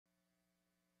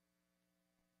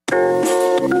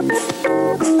Working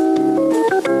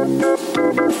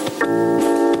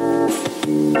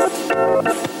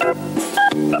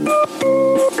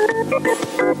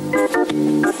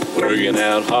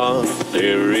out hard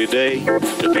every day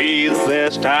to be the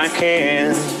best I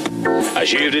can. I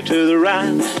shoot it to the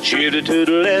right, shoot it to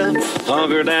the left,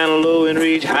 hunker down low and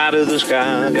reach high to the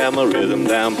sky. I got my rhythm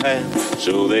down pat,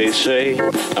 so they say.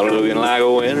 I'm looking like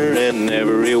a winner in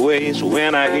every way. So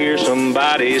when I hear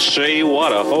somebody say,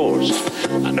 what a horse,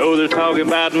 I know they're talking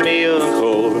about me, of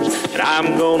course. And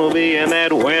I'm gonna be in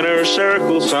that winner's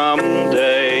circle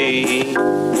someday.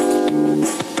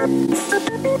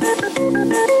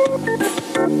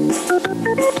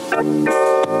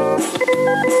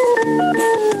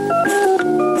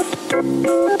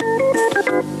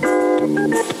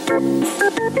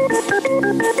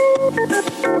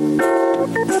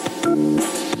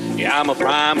 Yeah, I'm a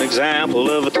prime example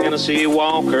of a Tennessee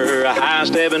walker, a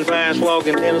high-stepping,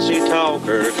 fast-walking Tennessee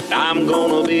talker. I'm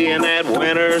gonna be in that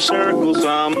winner's circle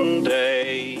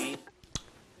someday.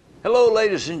 Hello,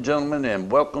 ladies and gentlemen,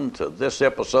 and welcome to this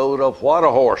episode of What a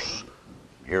Horse.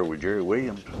 Here with Jerry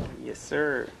Williams. Yes,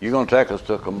 sir. You gonna take us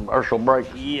to a commercial break?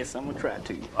 Yes, I'm gonna try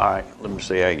to. All right, let me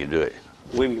see how you do it.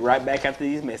 We'll be right back after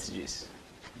these messages.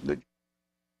 Good.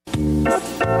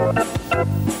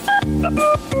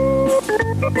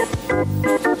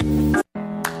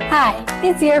 Hi,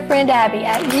 it's your friend Abby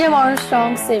at Jim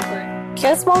Armstrong Subaru.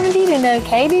 Just wanted you to know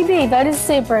KBB voted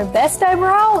Subaru Best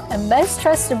Overall and Most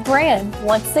Trusted Brand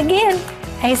once again.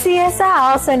 ACSI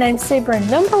also named Subaru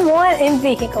 #1 in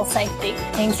vehicle safety,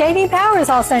 and J.D. Power is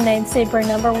also named Subaru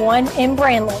 #1 in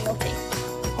brand loyalty.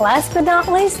 Last but not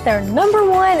least, they're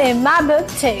 #1 in my book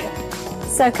too.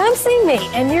 So come see me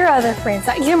and your other friends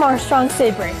at Jim Armstrong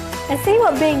Subaru and see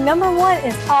what being #1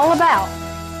 is all about.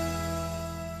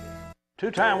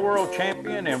 Two-time world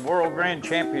champion and world grand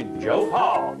champion Joe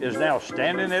Paul is now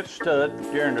standing at stud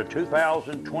during the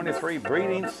 2023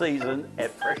 breeding season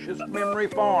at Precious Memory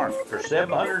Farm for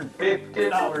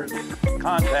 $750.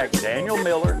 Contact Daniel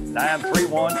Miller,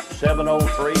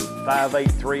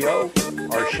 931-703-5830,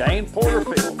 or Shane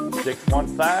Porterfield,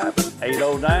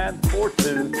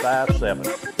 615-809-4257.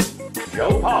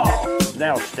 Joe Paul is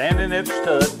now standing at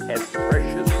stud at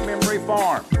Precious Memory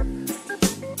Farm.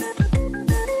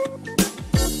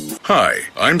 Hi,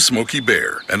 I'm Smokey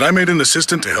Bear, and I made an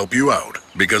assistant to help you out,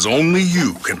 because only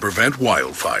you can prevent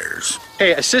wildfires.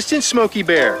 Hey, Assistant Smokey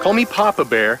Bear, call me Papa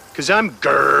Bear, because I'm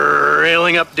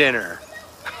grilling up dinner.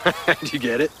 Do you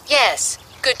get it? Yes,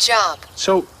 good job.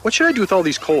 So, what should I do with all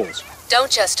these coals?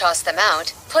 Don't just toss them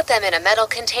out. Put them in a metal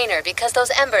container because those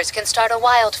embers can start a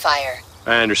wildfire.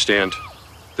 I understand.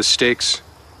 The stakes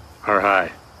are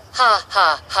high. Ha,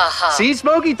 ha, ha, ha. See,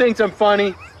 Smokey thinks I'm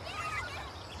funny.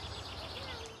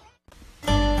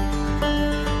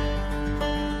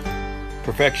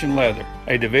 Perfection Leather,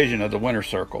 a division of the Winter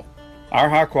Circle. Our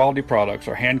high-quality products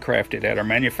are handcrafted at our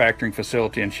manufacturing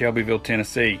facility in Shelbyville,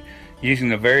 Tennessee, using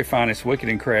the very finest Wicked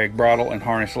and Craig bridle and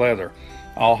harness leather.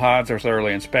 All hides are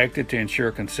thoroughly inspected to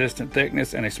ensure consistent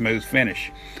thickness and a smooth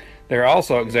finish. They are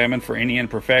also examined for any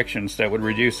imperfections that would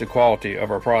reduce the quality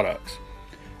of our products.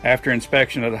 After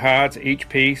inspection of the hides, each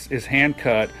piece is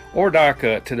hand-cut or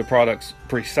die-cut to the product's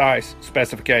precise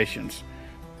specifications.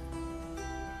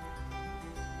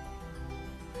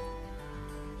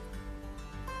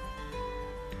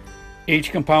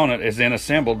 Each component is then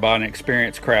assembled by an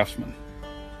experienced craftsman.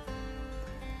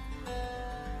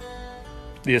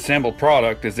 The assembled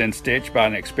product is then stitched by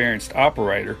an experienced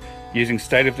operator using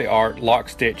state-of-the-art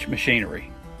lock-stitch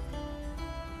machinery.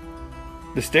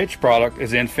 The stitched product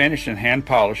is then finished and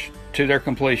hand-polished to their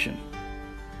completion.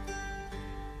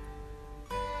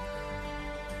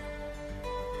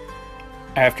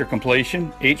 After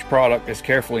completion, each product is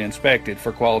carefully inspected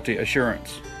for quality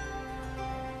assurance.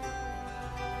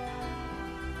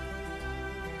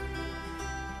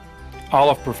 All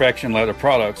of Perfection Leather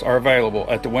products are available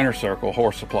at the Winter Circle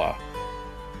Horse Supply.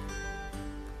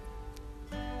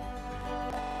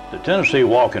 The Tennessee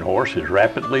Walking Horse is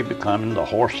rapidly becoming the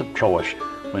horse of choice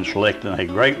when selecting a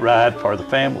great ride for the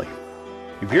family.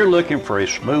 If you're looking for a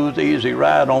smooth, easy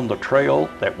ride on the trail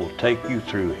that will take you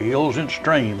through hills and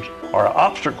streams or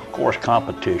obstacle course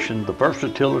competition, the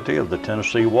versatility of the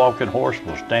Tennessee Walking Horse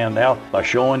will stand out by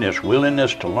showing its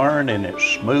willingness to learn and its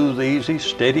smooth, easy,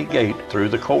 steady gait through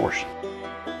the course.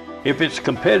 If it's a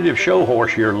competitive show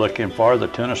horse you're looking for, the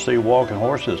Tennessee Walking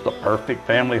Horse is the perfect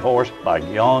family horse by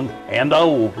young and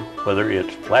old. Whether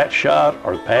it's flat shot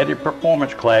or padded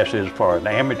performance classes for an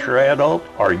amateur adult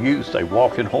or youth, a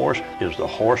walking horse is the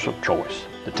horse of choice.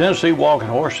 The Tennessee Walking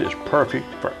Horse is perfect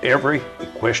for every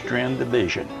equestrian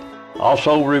division.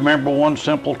 Also remember one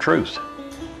simple truth.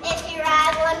 If you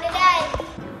ride one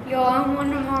You'll own one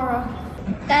tomorrow.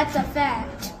 That's a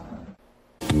fact.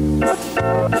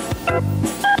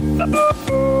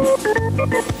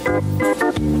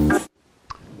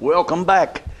 Welcome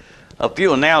back. A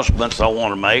few announcements I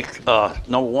want to make.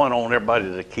 Number one, I want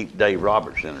everybody to keep Dave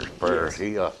Roberts in his prayers.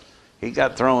 Yes. He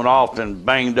got thrown off and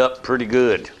banged up pretty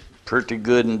good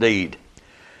indeed.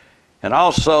 And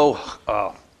also,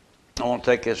 I want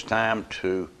to take this time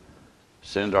to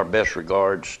send our best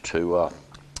regards to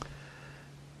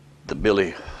the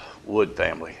Billy Wood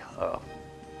family.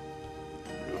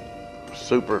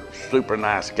 Super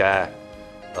nice guy.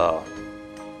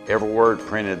 Every word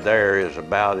printed there is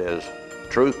about as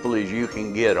truthful as you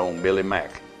can get on Billy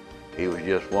Mack. He was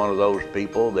just one of those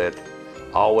people that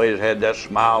always had that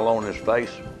smile on his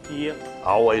face. Yep.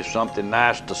 Always something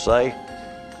nice to say.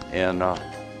 And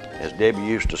as Debbie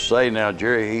used to say, now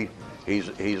Jerry, he's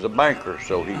a banker,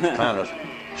 so he's kind of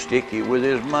sticky with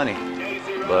his money.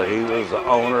 But he was the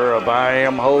owner of I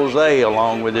Am Jose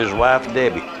along with his wife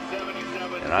Debbie.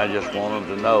 And I just want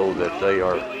them to know that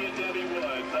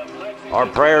our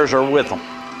prayers are with them.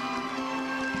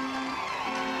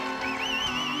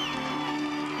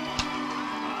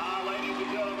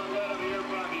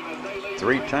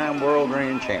 Three-time world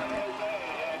ring champion.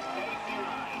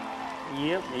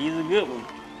 Yep, he's a good one.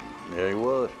 Yeah, he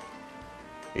was.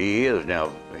 He is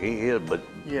now. He is, but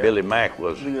Yeah. Billy Mack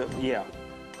was Yeah.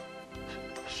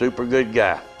 super good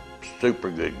guy. Super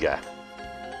good guy.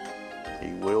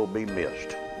 He will be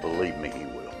missed. Believe me, he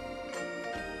will.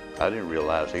 I didn't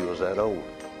realize he was that old.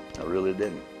 I really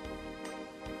didn't.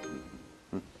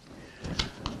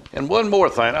 And one more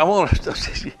thing, I want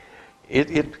to.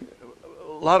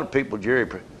 A lot of people, Jerry,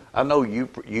 I know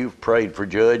you've prayed for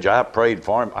Judge. I prayed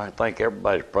for him. I think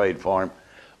everybody's prayed for him.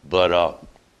 But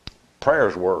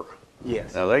prayers work.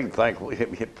 Yes. Now, they can think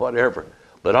whatever.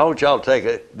 But I want y'all to take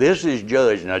it. This is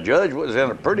Judge. Now, Judge was in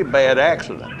a pretty bad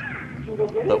accident.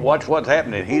 But watch what's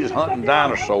happening. He's hunting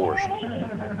dinosaurs.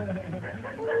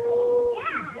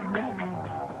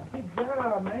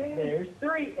 There's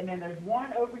three, and then there's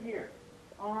one over here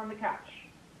on the couch.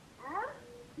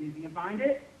 See if you can find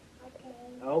it?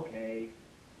 Okay.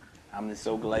 I'm just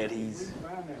so glad he's...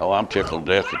 Oh, I'm tickled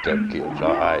to death at that kid's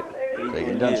all right.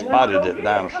 He done spotted that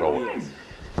dinosaur.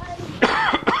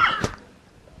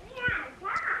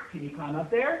 Can you climb up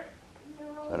there?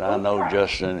 But I know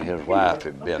Justin and his wife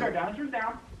have been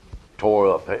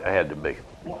tore up. It had to be.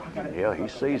 Yeah, he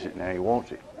sees it now. He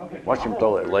wants it. Watch him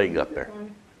throw that leg up there.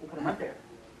 We'll put him right there.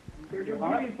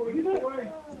 All right, before you do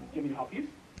that, give me to help you.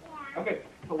 Okay,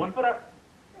 put one foot up.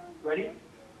 Ready?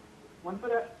 One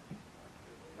foot up.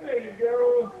 There you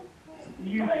go.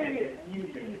 You made it. You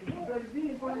did it.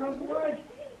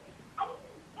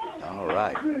 All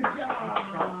right. Good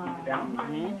job. Down.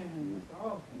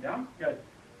 Down. Good.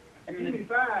 And then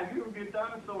 55, you're a good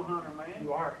dinosaur hunter, man.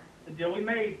 You are. The deal we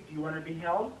made, do you want to be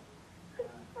held?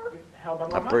 Held by I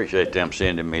Mama? appreciate them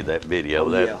sending me that video.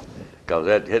 Yeah. Because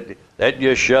that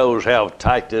just shows how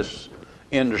tight this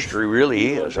industry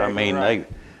really is. I mean,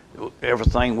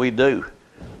 everything we do.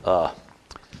 Now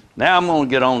I'm going to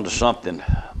get on to something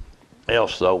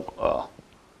else, though.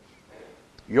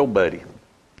 Your buddy.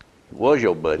 Was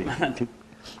your buddy.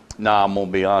 No, I'm going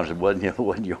to be honest, it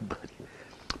wasn't your buddy.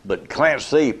 But Clarence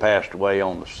C. passed away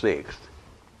on the 6th.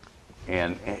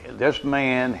 And this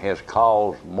man has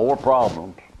caused more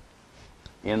problems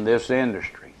in this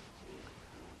industry.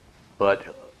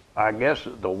 But I guess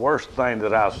the worst thing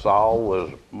that I saw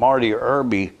was Marty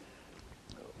Irby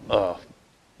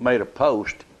made a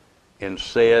post and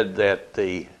said that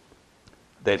he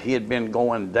had been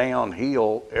going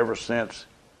downhill ever since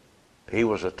he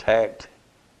was attacked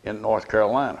in North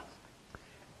Carolina.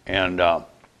 And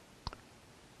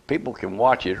people can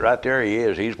watch it. Right there he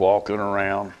is. He's walking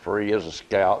around free as a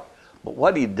scout. But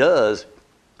what he does,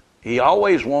 he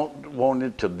always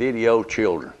wanted to video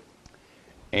children.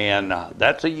 And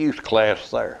that's a youth class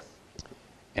there.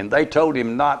 And they told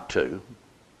him not to.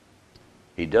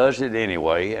 He does it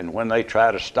anyway. And when they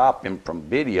try to stop him from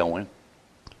videoing,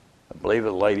 I believe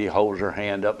a lady holds her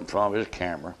hand up in front of his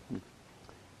camera.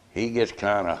 He gets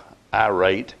kind of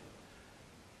irate.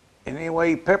 And anyway,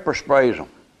 he pepper sprays them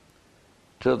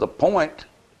to the point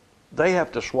they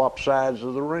have to swap sides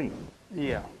of the ring.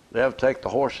 Yeah. They have to take the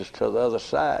horses to the other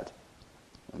side.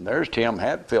 And there's Tim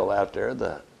Hatfield out there,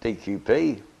 the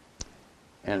DQP.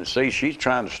 And see, she's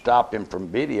trying to stop him from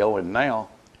videoing now,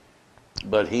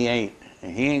 but he ain't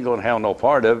going to have no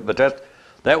part of it. But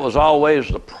that was always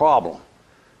the problem.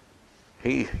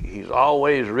 He's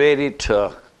always ready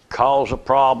to cause a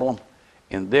problem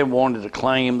and then wanted to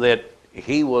claim that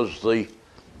he was the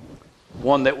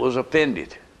one that was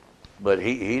offended. But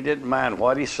he didn't mind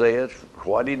what he said,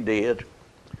 what he did,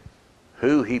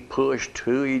 who he pushed,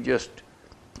 who he just,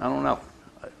 I don't know.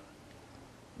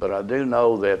 But I do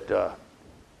know that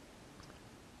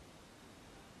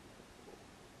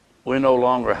we no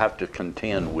longer have to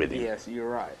contend with him. Yes, you're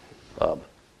right.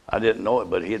 I didn't know it,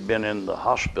 but he had been in the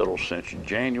hospital since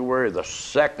January the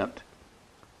 2nd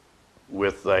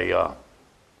with a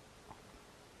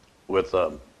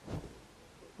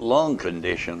lung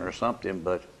condition or something,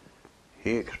 but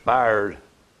he expired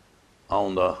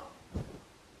on the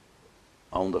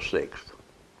 6th.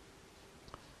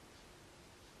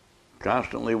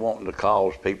 Constantly wanting to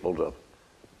cause people to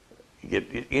get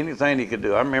anything he could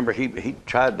do. I remember he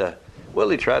tried to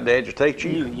agitate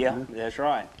you. Yeah, that's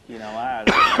right. You know,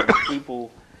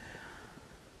 people,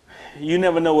 you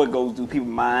never know what goes through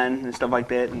people's mind and stuff like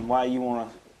that, and why you want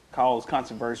to cause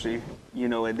controversy, you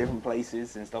know, at different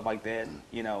places and stuff like that,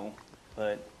 you know.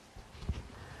 But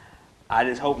I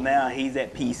just hope now he's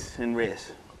at peace and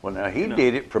rest. Well, now he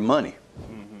did it for money.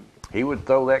 Mm-hmm. He would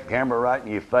throw that camera right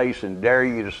in your face and dare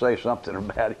you to say something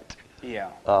about it.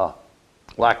 Yeah.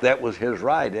 Like that was his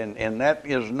right, and that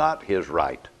is not his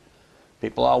right.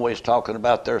 People always talking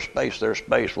about their space, their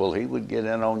space. Well, he would get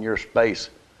in on your space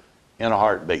in a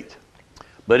heartbeat.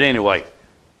 But anyway,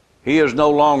 he is no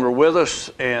longer with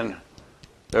us, and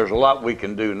there's a lot we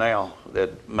can do now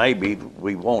that maybe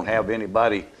we won't have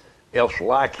anybody else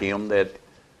like him that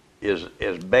is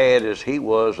as bad as he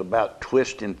was about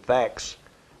twisting facts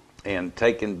and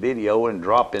taking video and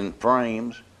dropping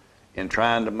frames and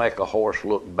trying to make a horse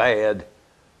look bad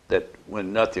that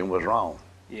when nothing was wrong.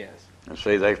 Yes. And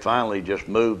see, they finally just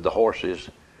moved the horses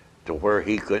to where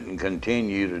he couldn't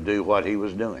continue to do what he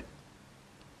was doing.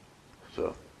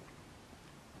 So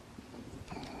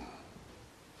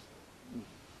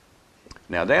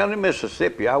now down in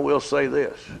Mississippi, I will say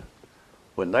this.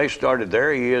 When they started,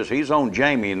 there he is. He's on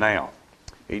Jamie now.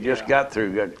 He just got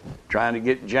through trying to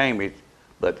get Jamie,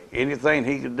 but anything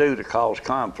he could do to cause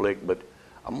conflict. But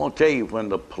I'm going to tell you, when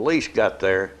the police got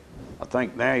there, I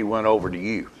think now he went over to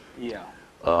you. Yeah.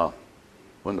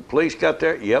 When the police got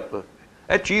there, yep,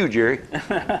 that's you, Jerry.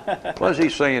 What's he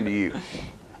saying to you?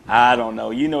 I don't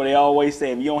know. You know, they always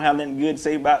say if you don't have nothing good to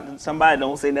say about somebody,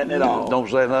 don't say nothing at all. Don't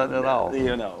say nothing at all.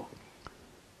 You know.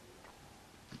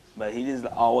 But he just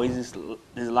always just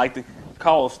like to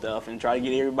call stuff and try to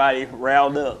get everybody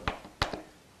riled up.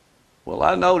 Well,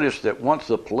 I noticed that once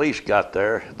the police got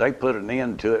there, they put an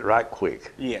end to it right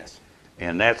quick. Yes.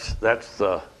 And that's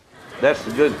the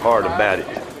good part about it.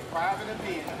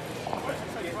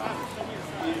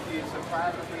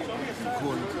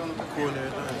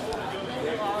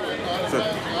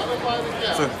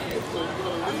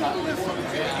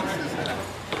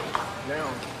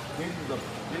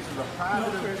 This is a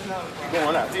private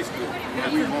going out. This is good.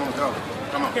 Yeah, we want to go.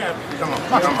 Come on. Come on.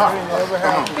 Come on.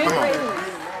 Come on.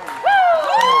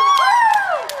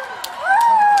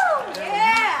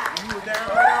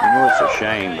 You know, it's a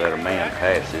shame that a man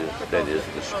passes that is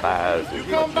despised as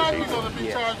much as he was.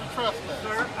 Be charged with trespass.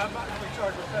 Sir, I'm not going to be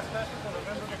charged with trespass until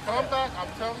November. Come back.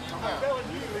 I'm telling you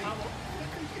now.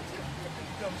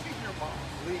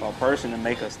 For a person to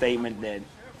make a statement that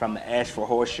from the Ashford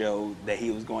Horse Show that he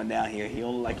was going down here, he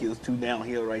only like he was too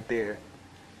downhill right there,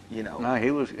 you know. No, he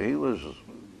was.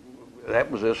 That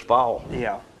was his fault.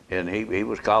 Yeah. And he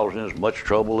was causing as much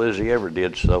trouble as he ever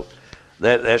did. So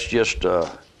that's just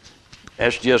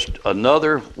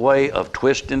another way of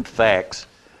twisting facts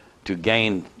to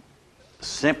gain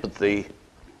sympathy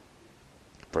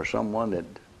for someone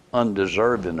that's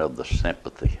undeserving of the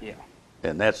sympathy. Yeah.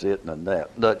 And that's it in a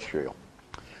nutshell.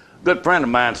 A good friend of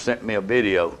mine sent me a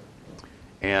video,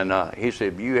 and he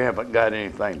said, if you haven't got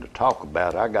anything to talk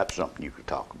about, I got something you could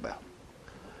talk about.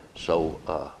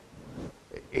 So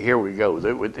here we go.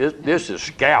 This is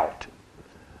Scout.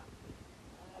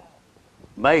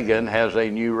 Megan has a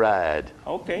new ride.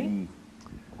 Okay.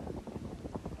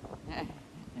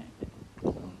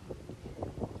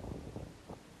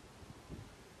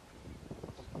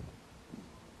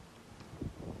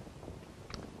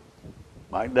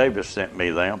 Mike Davis sent me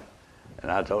them,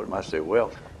 and I told him, I said,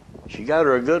 well, she got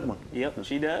her a good one. Yep,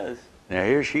 she does. Now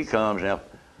here she comes. Now,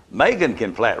 Megan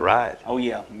can flat ride. Oh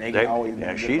yeah, Megan always.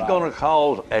 Now she's going to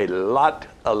cause a lot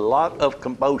of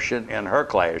commotion in her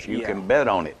class. You can bet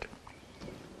on it.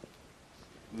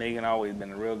 Megan always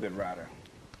been a real good rider.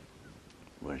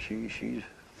 Well, she's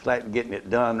flat getting it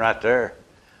done right there.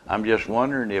 I'm just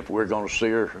wondering if we're going to see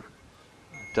her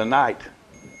tonight.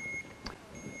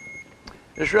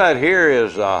 This right here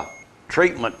is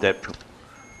treatment that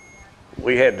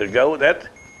we had to go. That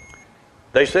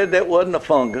they said that wasn't a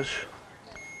fungus,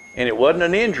 and it wasn't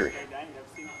an injury.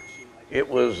 It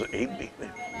was,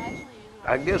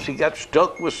 I guess he got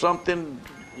stuck with something.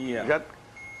 Yeah.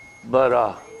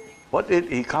 But what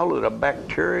did he call it? A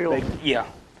bacterial? Yeah.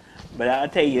 But I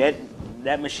tell you,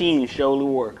 that machine surely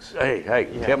works. Hey,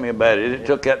 tell me about it. It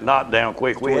took that knot down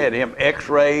quick. We had him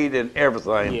x-rayed and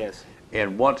everything. Yes.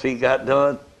 And once he got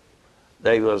done,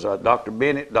 there was Dr.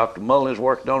 Bennett, Dr. Mullins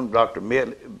worked on him, Dr.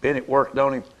 Bennett worked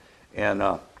on him, and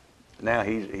now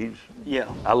he's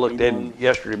I looked at him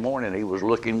yesterday morning, he was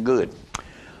looking good.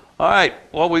 All right,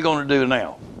 what are we going to do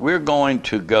now? We're going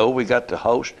to go, we got the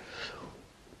host,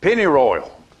 Penny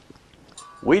Royal.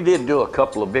 We did do a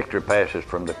couple of victory passes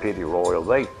from the Penny Royal.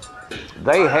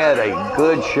 They had a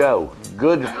good show,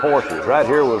 good horses. Right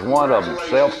here was one of them,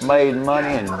 Self-Made Money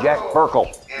and Jack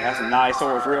Perkle. That's a nice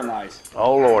horse, real nice.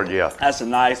 Oh, Lord, yeah. That's a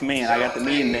nice man. I got to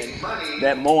meet him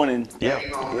that morning. Yeah,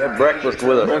 he had breakfast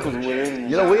with us. Breakfast with him.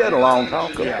 You know, we had a long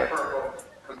talk up there.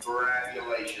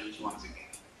 Congratulations once again.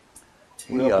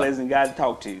 Real pleasant guy to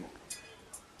talk to.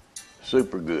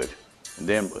 Super good. And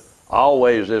then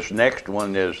always this next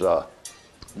one is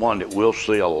one that we'll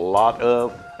see a lot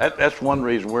of. That's one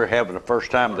reason we're having the first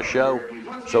time of the show.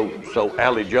 So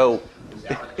Allie Joe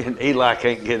and Eli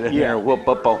can't get in there and whoop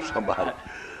up on somebody.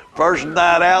 First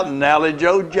night out, and Allie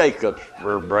Joe Jacobs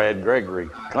for Brad Gregory,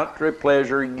 Country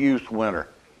Pleasure Youth winner.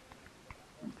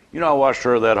 You know, I watched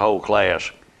her that whole class,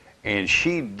 and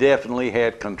she definitely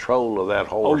had control of that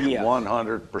horse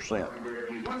 100%.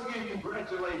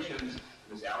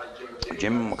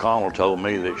 Jimmy McConnell told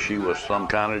me that she was some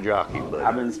kind of jockey. But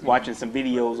I've been watching some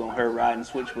videos on her riding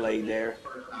Switchblade there,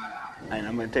 and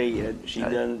I'm going to tell you, she's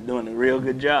doing a real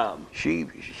good job. She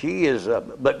is,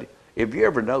 but if you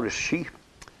ever notice, she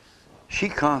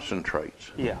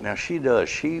concentrates. Yeah. Now she does.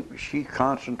 She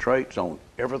concentrates on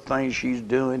everything she's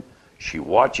doing. She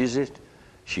watches it.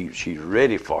 She's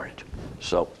ready for it.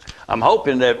 So I'm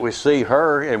hoping that we see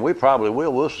her, and we probably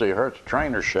will. We'll see her at the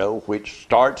trainer show, which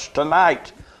starts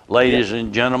tonight, ladies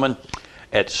and gentlemen.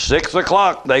 At 6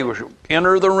 o'clock, they will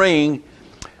enter the ring.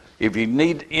 If you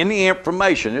need any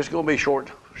information, it's going to be short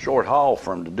haul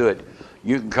for them to do it.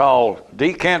 You can call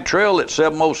D. Cantrell at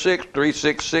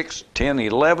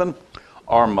 706-366-1011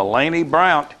 or Mulaney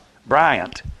Bryant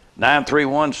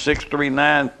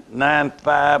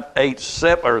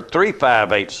 931-639-9587 or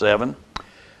 3587.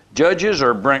 Judges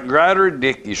are Brent Grider,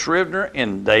 Dickie Scrivener,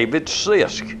 and David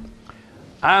Sisk.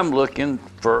 I'm looking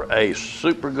for a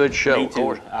super good show. Me too. Of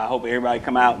course. I hope everybody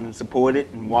come out and support it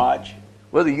and watch.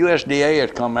 Well, the USDA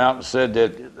had come out and said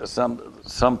that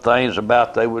some things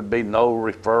about there would be no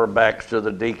refer backs to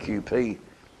the DQP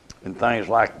and things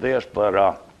like this, but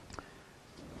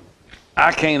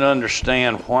I can't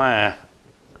understand why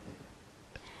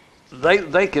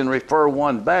they can refer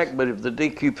one back, but if the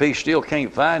DQP still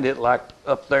can't find it, like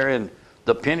up there in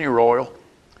the Penny Royal,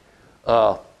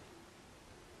 I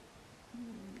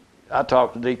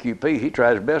talked to DQP. He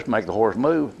tried his best to make the horse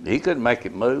move. He couldn't make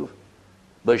it move.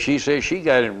 But she says she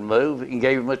got him removed and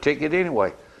gave him a ticket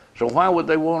anyway. So why would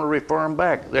they want to refer him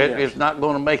back? It's not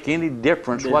going to make any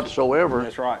difference whatsoever.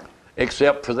 That's right.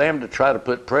 Except for them to try to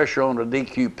put pressure on the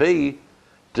DQP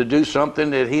to do something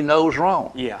that he knows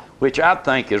wrong. Yeah. Which I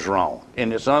think is wrong.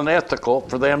 And it's unethical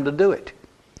for them to do it.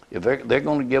 If they're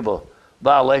going to give a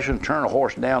violation, turn a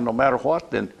horse down no matter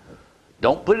what, then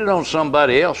don't put it on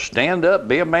somebody else. Stand up,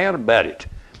 be a man about it.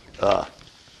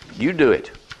 You do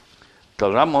it.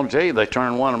 Because I'm going to tell you, they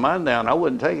turned one of mine down. I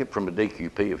wouldn't take it from a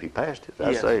DQP if he passed it.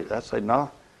 I'd say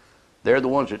no. They're the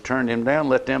ones that turned him down.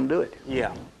 Let them do it.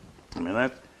 Yeah. I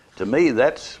mean, to me,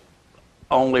 that's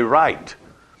only right.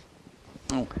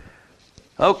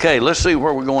 Okay, let's see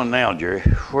where we're going now, Jerry.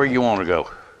 Where you want to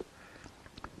go?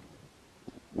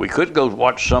 We could go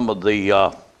watch some of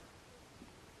the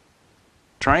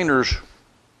trainers.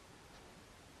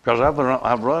 Because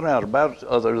I've run out about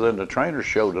other than the trainer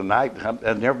show tonight,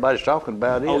 and everybody's talking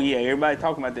about it. Oh yeah, everybody's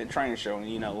talking about that trainer show. And,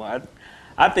 you know, I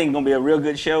think it's gonna be a real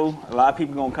good show. A lot of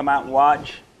people gonna come out and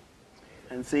watch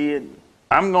and see it.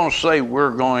 I'm gonna say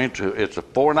it's a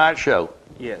 4-night show.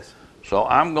 Yes. So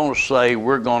I'm gonna say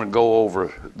we're gonna go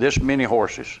over this many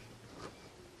horses.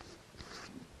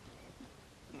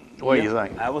 What do you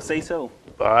think? I would say so.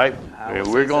 All right.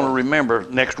 We're gonna remember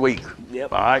next week.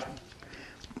 Yep. All right.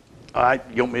 All right,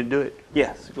 you want me to do it?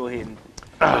 Yes, go ahead.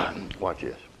 Watch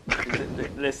this.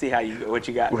 Let's see what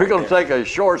you got. We're going to take a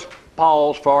short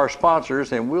pause for our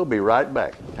sponsors, and we'll be right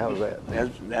back. How's that?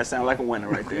 That sounds like a winner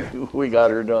right there. We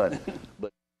got her done.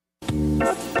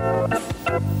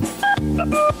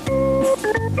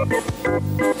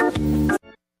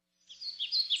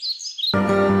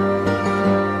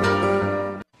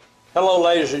 Hello,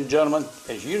 ladies and gentlemen.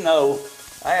 As you know,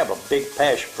 I have a big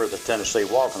passion for the Tennessee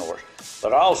walking horse.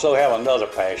 But I also have another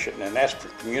passion, and that's for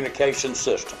communication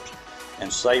systems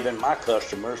and saving my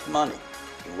customers money.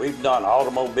 And we've done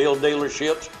automobile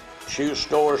dealerships, shoe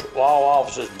stores, law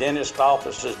offices, dentist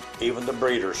offices, even the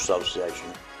Breeders Association.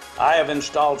 I have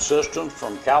installed systems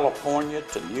from California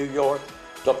to New York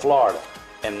to Florida.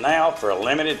 And now, for a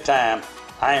limited time,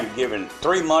 I am giving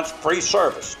 3 months free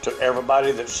service to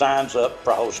everybody that signs up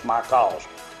for Host My Calls.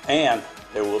 And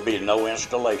there will be no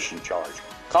installation charge.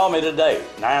 Call me today,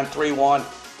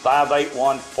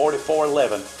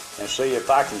 931-581-4411, and see if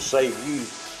I can save you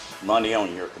money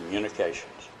on your communications.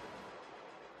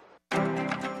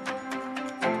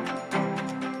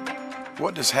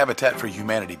 What does Habitat for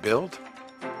Humanity build?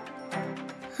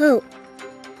 Hope,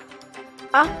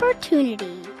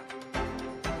 opportunity,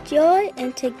 joy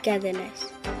and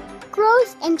togetherness,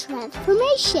 growth and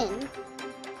transformation,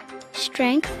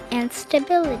 strength and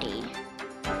stability,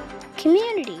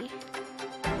 community,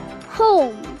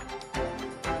 home.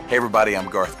 Hey everybody, I'm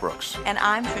Garth Brooks. And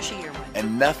I'm Trisha Yearwood.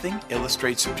 And nothing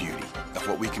illustrates the beauty of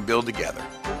what we can build together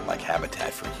like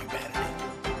Habitat for Humanity.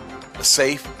 A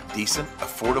safe, decent,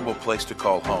 affordable place to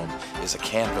call home is a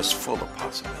canvas full of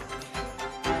possibility.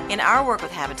 In our work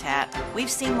with Habitat, we've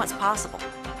seen what's possible.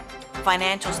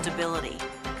 Financial stability,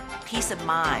 peace of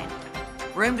mind,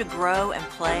 room to grow and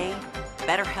play,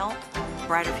 better health,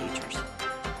 brighter futures.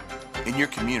 In your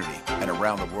community and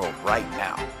around the world right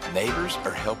now, neighbors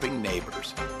are helping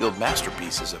neighbors build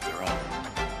masterpieces of their own.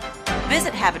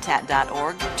 Visit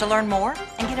Habitat.org to learn more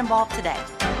and get involved today.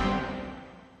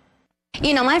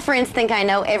 You know, my friends think I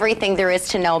know everything there is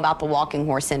to know about the walking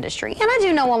horse industry, and I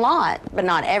do know a lot, but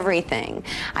not everything.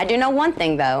 I do know one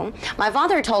thing, though. My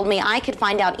father told me I could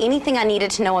find out anything I needed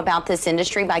to know about this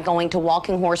industry by going to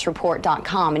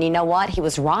walkinghorsereport.com, and you know what? He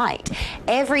was right.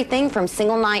 Everything from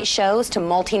single night shows to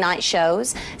multi-night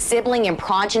shows, sibling and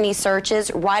progeny searches,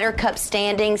 Ryder Cup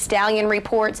standings, stallion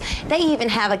reports. They even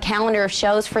have a calendar of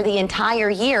shows for the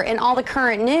entire year and all the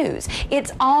current news.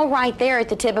 It's all right there at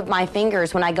the tip of my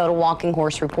fingers when I go to walkinghorsereport.com.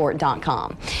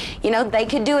 You know, they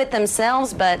could do it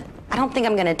themselves, but I don't think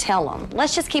I'm going to tell them.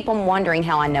 Let's just keep them wondering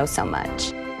how I know so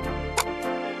much.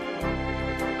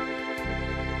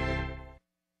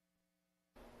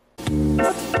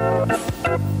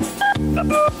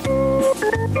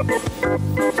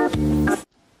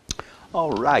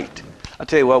 All right. I'll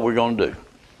tell you what we're going to do.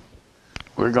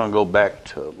 We're going to go back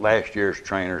to last year's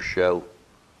trainer show,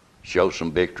 show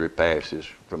some victory passes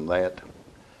from that.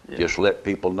 Yeah. Just let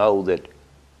people know that,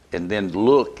 and then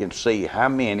look and see how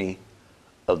many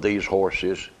of these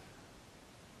horses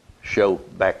show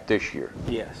back this year.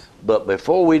 Yes. But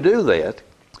before we do that,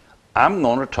 I'm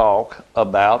going to talk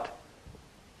about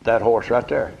that horse right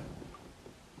there.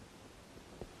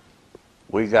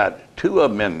 We got two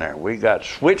of them in there. We got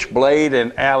Switchblade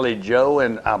and Alley Joe,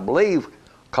 and I believe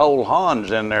Cole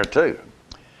Hahn's in there too.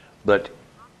 But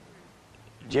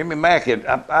Jimmy Mack,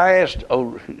 I asked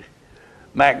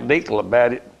Mac Deacle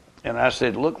about it, and I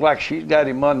said, look like she's got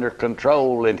him under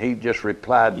control, and he just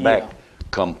replied back,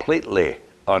 completely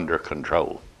under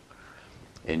control.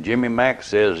 And Jimmy Mack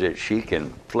says that she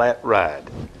can flat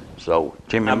ride. So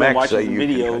Jimmy Mack say you can. I've been watching some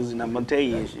videos, and I'm gonna tell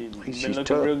you, she's been looking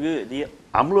tough. Real good. Yep.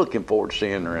 I'm looking forward to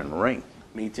seeing her in the ring.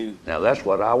 Me too. Now that's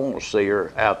what I want to see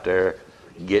her out there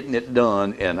getting it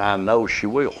done, and I know she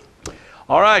will.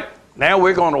 All right, now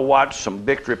we're going to watch some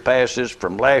victory passes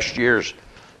from last year's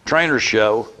trainer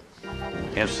show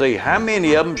and see how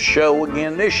many of them show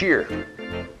again this year.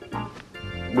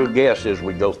 We'll guess as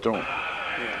we go through them.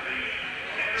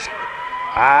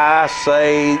 I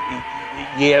say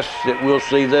yes that we'll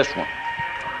see this one.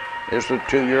 This is a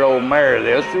 2-year-old mare.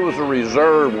 This was a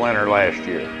reserve winner last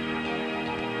year.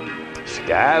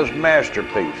 Sky's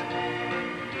Masterpiece.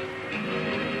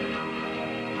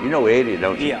 You know Eddie,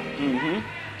 don't you? Yeah. Mm-hmm.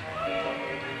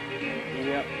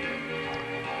 Yep.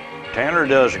 Tanner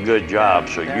does a good job,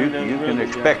 so you can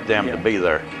expect them to be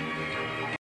there.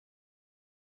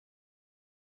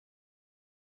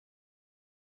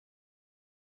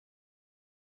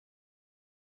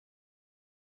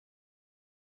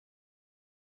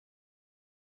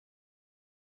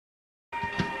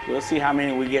 We'll see how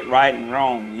many we get right and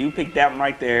wrong. You picked that one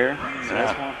right there. So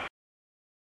that's one.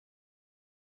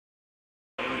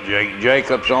 Jake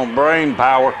Jacobs on brain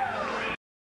power.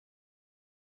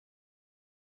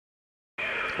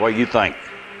 What do you think?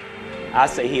 I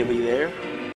say he'll be there.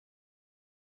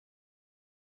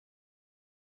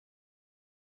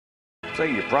 I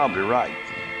say you're probably right.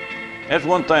 That's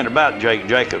one thing about Jake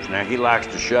Jacobs now. He likes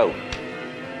to show.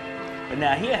 But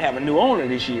now he'll have a new owner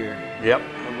this year. Yep.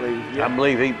 I believe. Yep.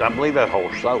 I believe that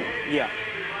horse sold. Yeah.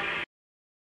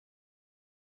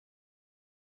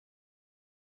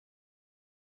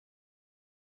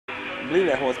 believe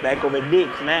that horse back over at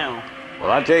Dick's now.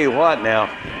 Well, I tell you what now,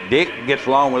 Dick gets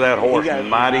along with that horse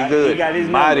mighty good. He got his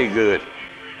mighty number. good.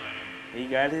 He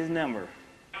got his number.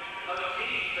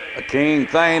 A King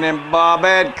Thane and Bob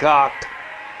Adcock.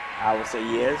 I would say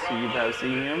yes. You better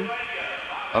see him.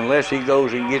 Unless he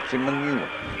goes and gets him a new one.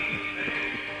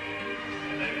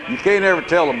 You can't ever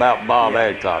tell about Bob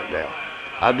Adcock now.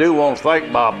 I do want to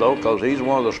thank Bob, though, because he's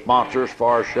one of the sponsors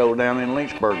for our show down in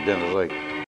Lynchburg, Tennessee.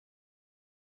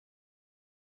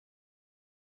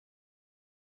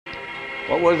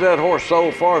 What was that horse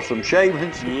sold for? Some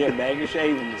shavings? Yeah, a bag of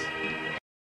shavings.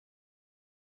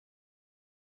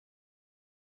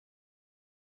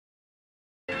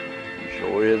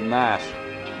 Sure is nice.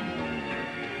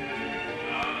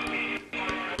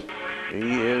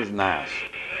 He is nice.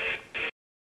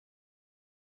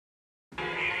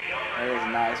 That is a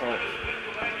nice horse.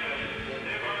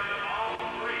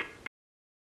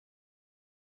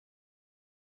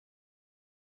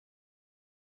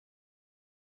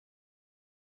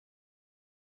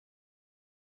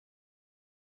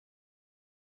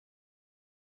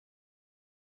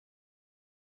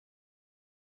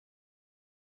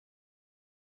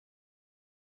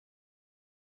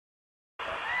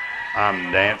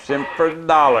 I'm dancing for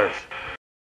dollars.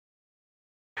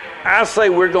 I say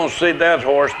we're going to see that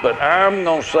horse, but I'm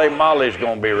going to say Molly's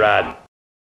going to be riding.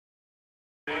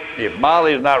 If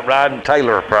Molly's not riding,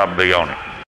 Taylor will probably be on it.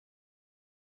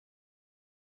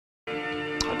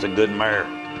 That's a good mare.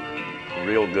 A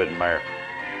real good mare.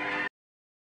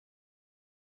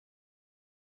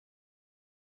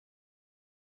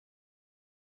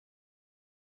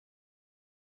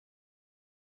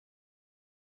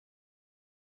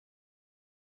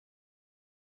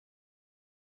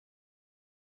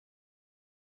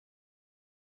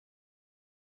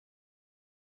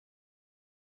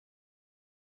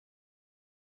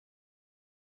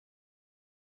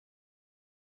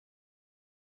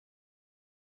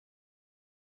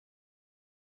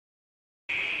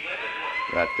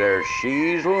 Right there,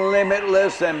 She's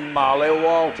Limitless and Molly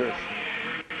Walters.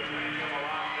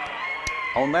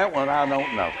 On that one, I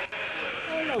don't know.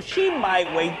 I don't know. She might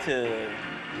wait to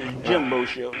the Jumbo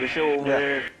show, the show over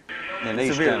there in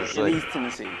East Tennessee. In East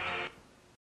Tennessee.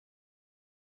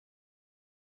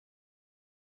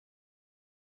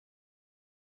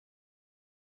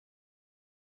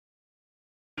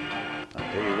 I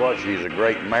tell you what, she's a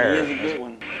great mare. She is a good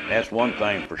one. That's one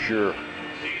thing for sure.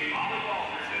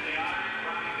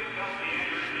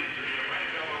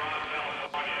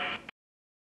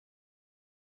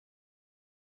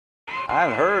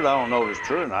 I've heard, I don't know if it's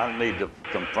true, and I need to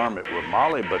confirm it with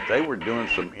Molly, but they were doing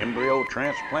some embryo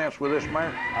transplants with this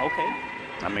mare. Okay.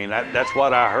 I mean, that's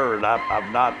what I heard.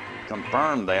 I've not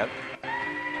confirmed that,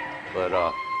 but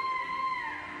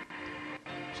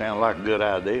sounds like a good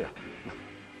idea.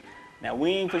 Now, we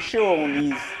ain't for sure on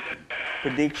these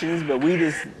predictions, but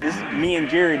me and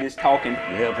Jerry just talking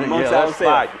amongst that's ourselves.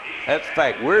 fact. That's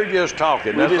fact. We're just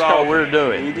talking. That's all we're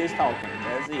doing. We're just talking.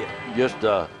 That's it. Just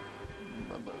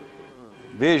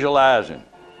visualizing.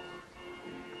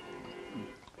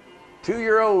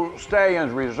 2-year-old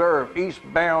stallions reserve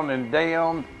eastbound and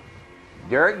down.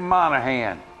 Derek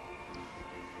Monahan.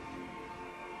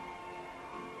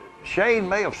 Shane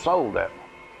may have sold that one.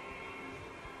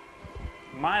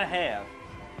 Might have.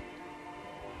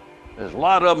 There's a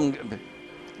lot of them.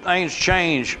 Things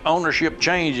change. Ownership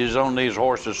changes on these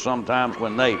horses sometimes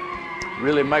when they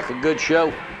really make a good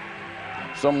show.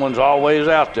 Someone's always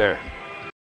out there.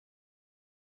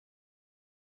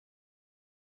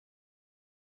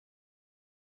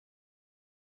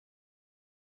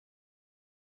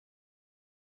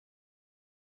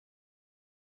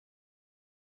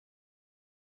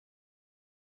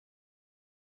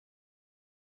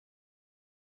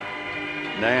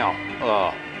 Now,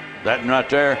 that one right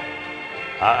there,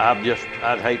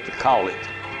 I'd hate to call it,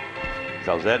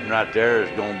 because that one right there is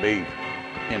going to be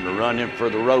in the running for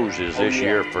the roses this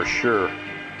year for sure.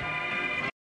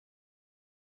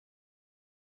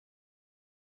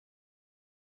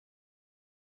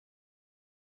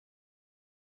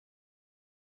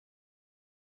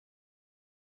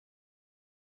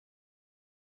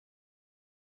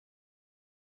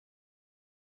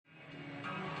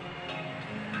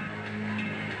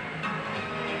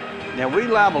 Now, we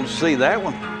liable to see that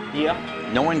one.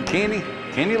 Yeah. Knowing Kenny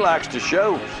likes to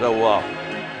show, so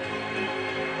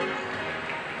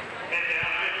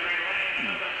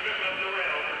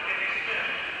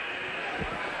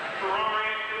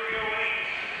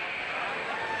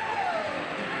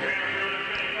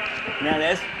now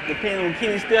that's depending on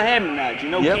Kenny still having or not. You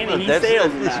know, yep, Kenny, he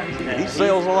sells a lot. He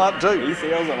sells a lot too. He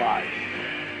sells a lot.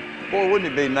 Boy,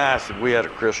 wouldn't it be nice if we had a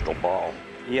crystal ball?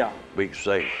 Yeah. We can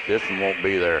say this one won't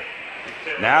be there.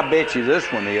 Now I bet you this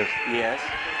one is. Yes.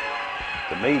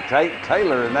 To me,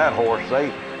 Taylor and that horse,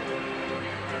 they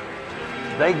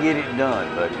get it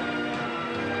done, buddy.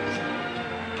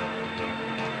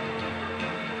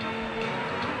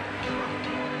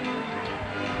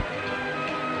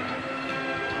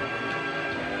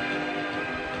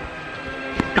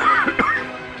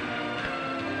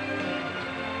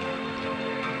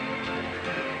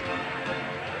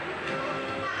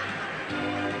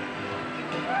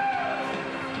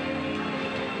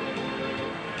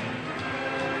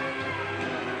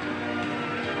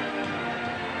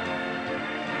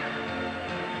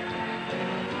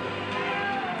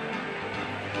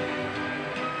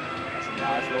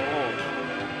 Nice little horse.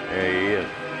 There he is.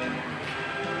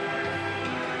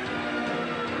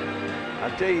 I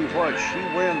tell you what, she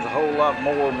wins a whole lot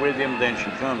more with him than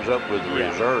she comes up with the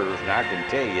reserves, and I can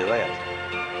tell you that.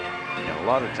 And a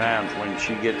lot of times when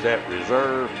she gets that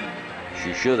reserve,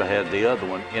 she should have had the other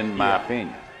one, in my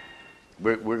opinion.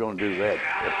 We're going to do that,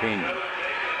 opinion.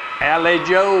 Alley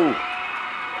Joe.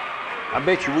 I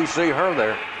bet you we see her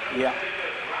there. Yeah.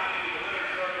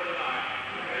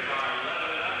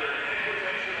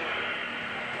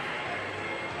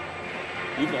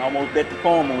 You can almost bet the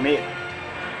farm on it.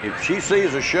 If she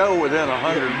sees a show within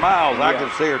 100 miles, I can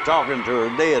see her talking to her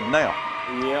dead now.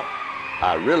 Yep.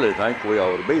 I really think we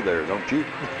ought to be there, don't you?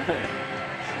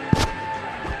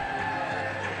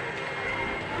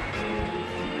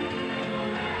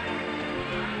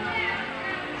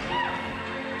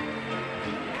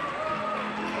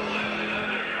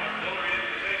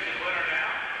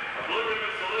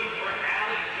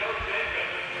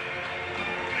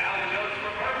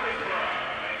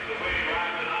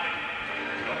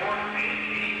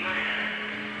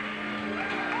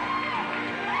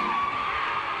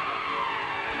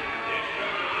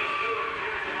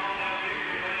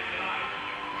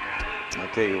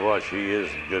 I tell you what, she is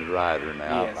a good rider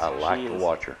now. Yes, I like to is.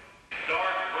 watch her.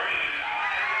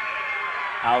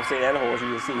 I would say that horse,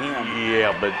 you will see him.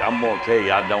 Yeah, but I'm going to tell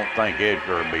you, I don't think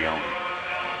Edgar will be on it.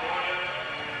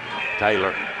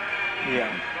 Taylor.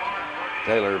 Yeah.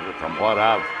 Taylor, from what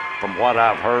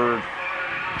I've heard,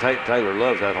 Taylor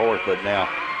loves that horse. But now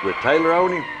with Taylor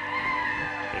on him,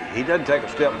 he doesn't take a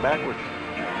step backwards.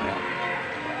 No.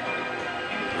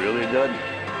 Really doesn't.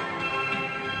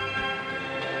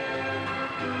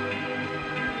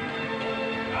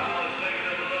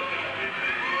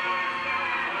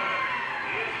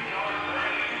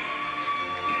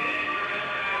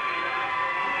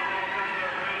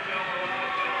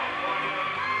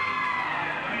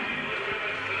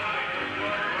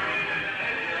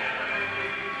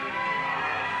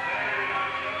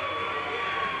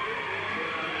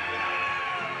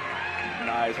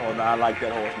 Nice horse. I like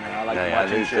that horse, man. I like to Yeah, I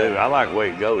watch do him too. show. I like the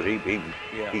way he goes.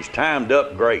 He's timed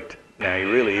up great. Now he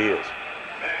really is.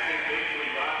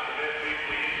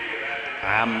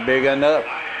 I'm big enough.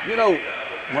 You know,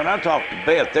 when I talk to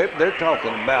Beth, they're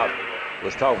talking about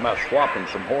swapping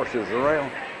some horses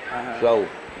around. So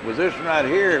with this one right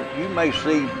here, you may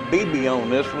see BB on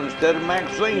this one instead of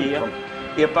Maxine,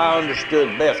 if I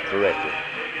understood Beth correctly.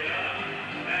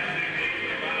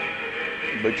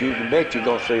 But you can bet you're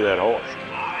gonna see that horse.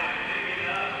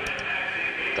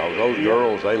 Because those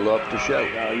girls, they love to show.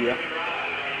 Oh, yeah.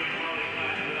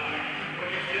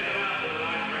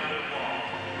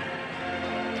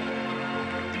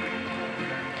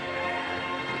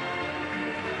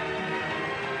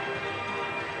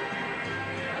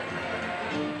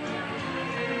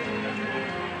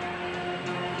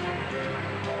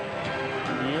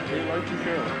 Yeah, they like to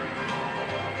show.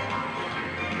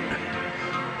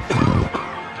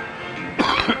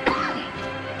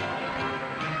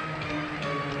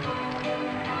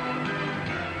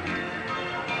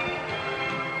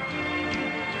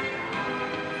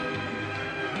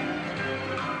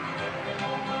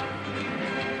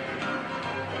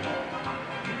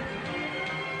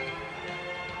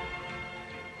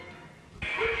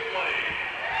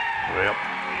 Well,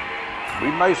 we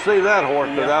may see that horse,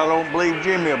 but I don't believe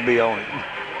Jimmy will be on it.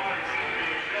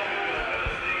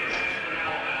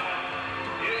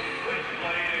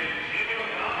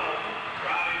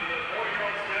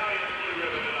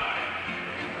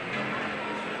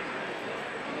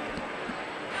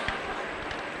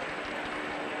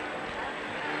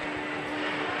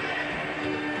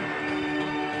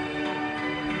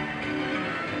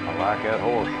 I like that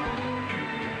horse.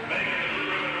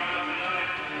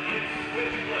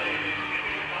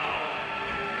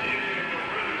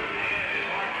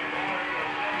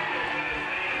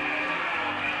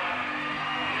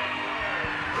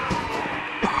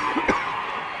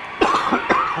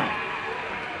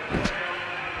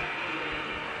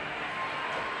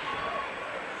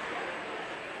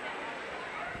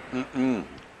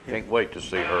 Can't wait to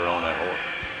see her on that horse.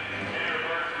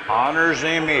 Honor's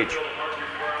Image.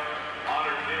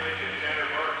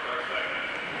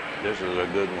 This is a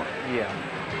good one. Yeah.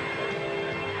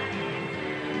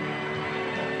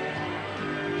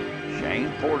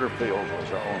 Shane Porterfield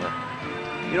was our owner.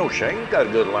 You know, Shane's got a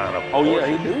good lineup. Oh, yeah,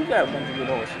 he do got a bunch of good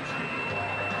horses.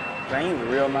 Shane's a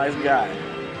real nice guy.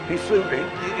 He's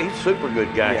a super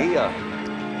good guy. Yeah.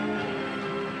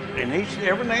 And he's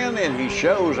every now and then he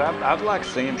shows. I'd like to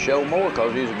see him show more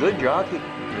because he's a good jockey.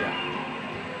 Yeah.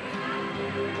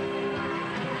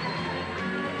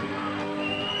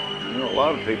 You know, a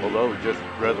lot of people though just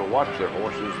rather watch their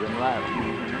horses than ride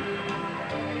them.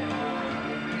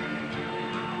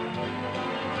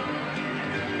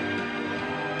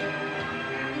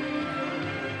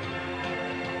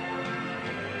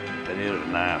 That is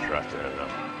nice right there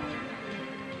though.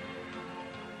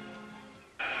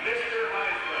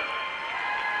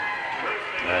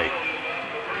 Hey,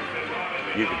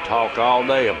 you can talk all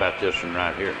day about this one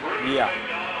right here. Yeah.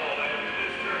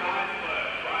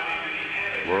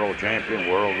 World champion,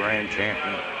 world grand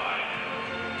champion.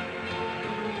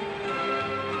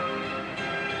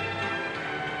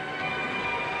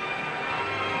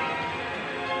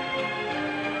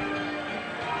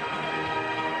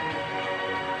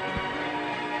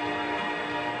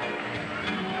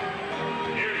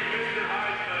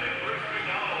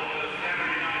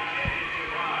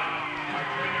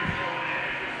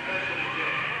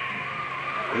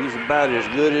 He's about as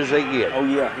good as they get. Oh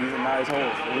yeah, he's a nice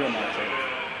horse, a real nice horse.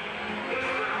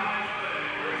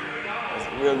 That's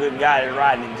a real good guy that's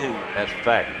riding him too. That's a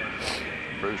fact.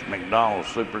 Bruce McDonald's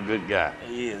a super good guy.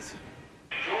 He is.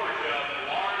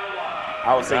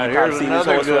 I was saying Right, you probably here's see this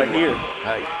another horse good right one. here.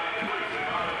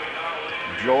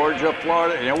 Hey, Georgia,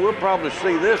 Florida, and we'll probably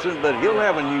see this one, but he'll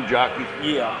have a new jockey.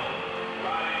 Yeah.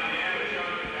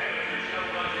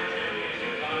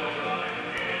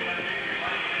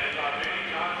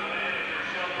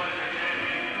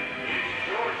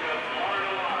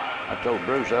 I told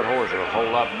Bruce that horse is a whole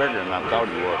lot bigger than I thought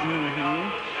he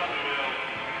was.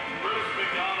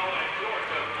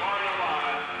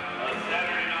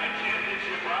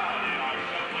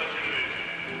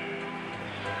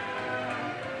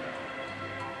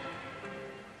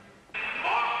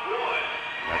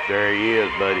 Right there he is,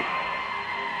 buddy.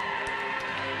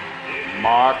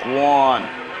 Mark 1.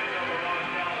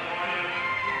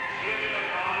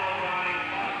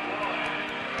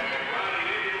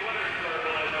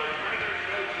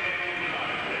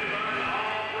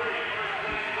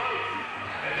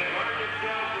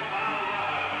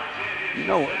 You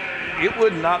know, it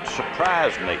would not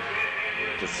surprise me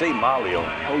to see Molly on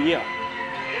there. Oh yeah.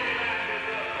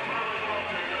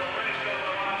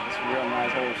 It's a real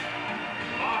nice horse.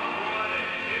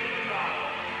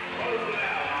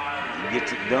 He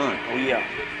gets it done. Oh yeah.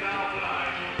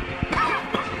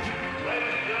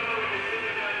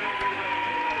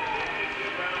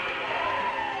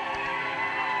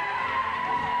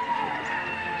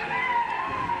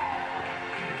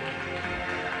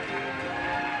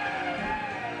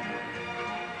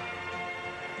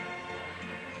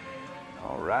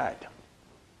 All right.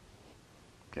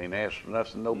 Can't ask for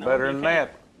nothing no better than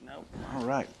that. Nope. All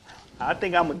right. I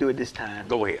think I'm gonna do it this time.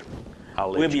 Go ahead. I'll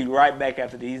let We'll you. be right back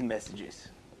after these messages.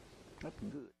 That's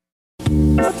good.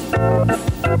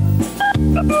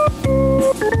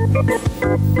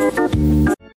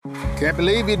 Can't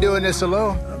believe you're doing this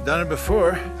alone. I've done it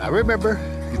before. I remember.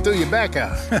 You threw your back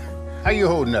out. How you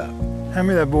holding up? Hand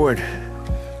me that board.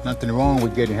 Nothing wrong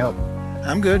with getting help.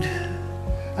 I'm good.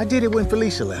 I did it when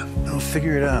Felicia left. I'll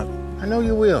figure it out. I know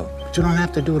you will, but you don't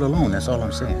have to do it alone. That's all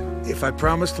I'm saying. If I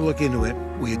promise to look into it,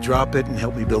 will you drop it and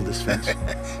help me build this fence?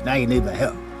 Now you need my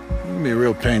help. It can be a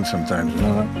real pain sometimes, you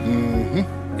know that?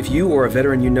 Mm-hmm. If you or a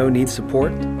veteran you know needs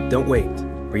support, don't wait.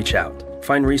 Reach out.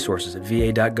 Find resources at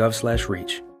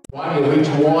va.gov/reach. Why you reach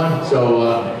one,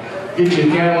 so get your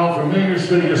catalog familiar,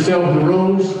 study yourself with the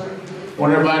rules.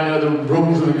 Want everybody to know the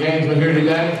rules of the games we're here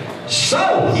today?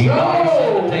 So, you got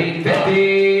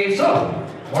 1750, so.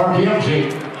 Mark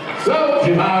Yumsey. So,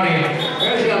 Jimmy,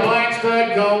 there's your black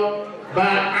stud coat by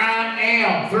I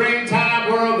Am,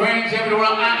 three-time world grand champion.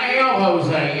 Well, I Am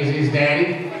Jose is his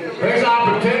daddy. There's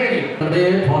opportunity.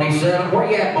 27, where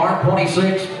you at, Mark?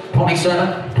 26,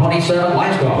 27, 27,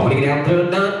 last call. When you get down to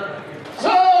it, done.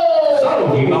 So,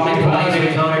 you got me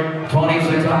 2600,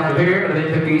 2600 here, and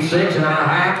then 56 and a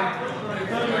half.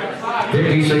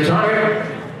 5600.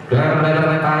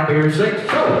 Five here, 6.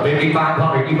 So,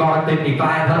 5500. You got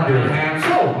 5500. And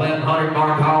so, 1100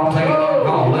 Mark Hall. Take it.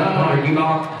 Call 1100. You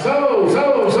got. So.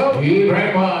 You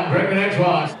bring one, bring the next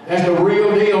one. That's the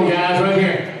real deal, guys, right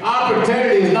here.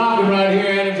 Opportunity is knocking right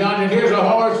here, and John.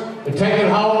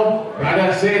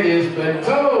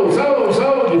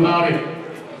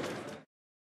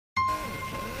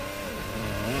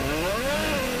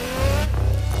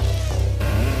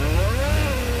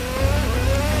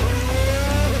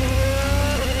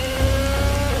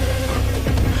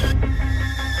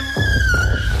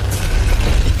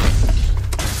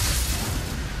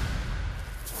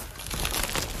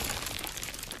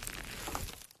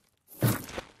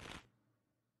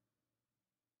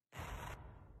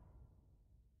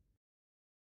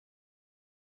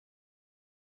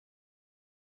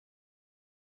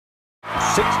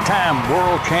 6-time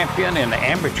world champion in the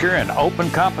amateur and open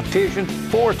competition,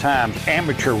 4 times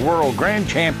amateur world grand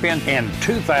champion, and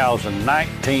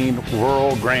 2019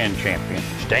 world grand champion.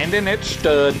 Standing at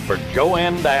stud for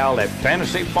Joanne Dowell at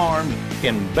Fantasy Farms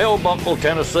in Bell Buckle,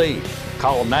 Tennessee.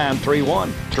 Call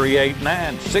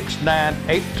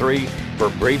 931-389-6983 for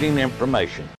breeding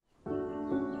information.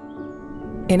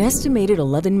 An estimated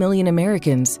 11 million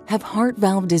Americans have heart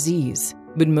valve disease,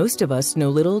 but most of us know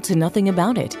little to nothing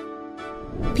about it.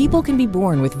 People can be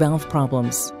born with valve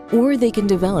problems, or they can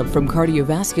develop from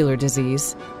cardiovascular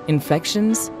disease,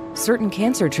 infections, certain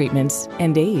cancer treatments,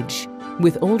 and age,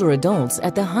 with older adults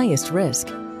at the highest risk.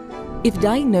 If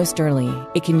diagnosed early,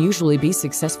 it can usually be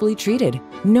successfully treated,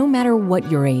 no matter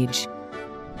what your age.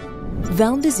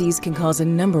 Valve disease can cause a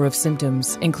number of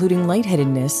symptoms, including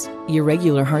lightheadedness,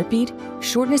 irregular heartbeat,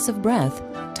 shortness of breath,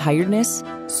 tiredness,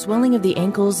 swelling of the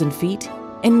ankles and feet,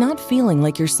 and not feeling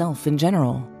like yourself in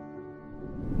general.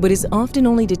 But is often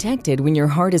only detected when your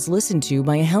heart is listened to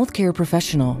by a healthcare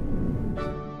professional.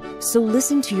 So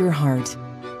listen to your heart.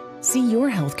 See your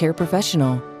healthcare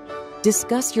professional.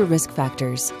 Discuss your risk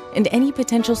factors and any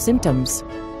potential symptoms.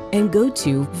 And go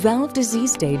to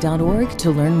valvediseaseday.org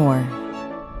to learn more.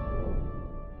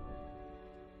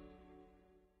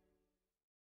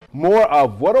 More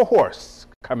of What a Horse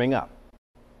coming up.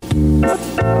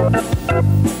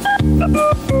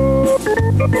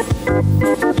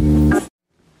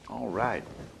 All right,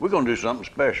 we're going to do something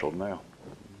special now.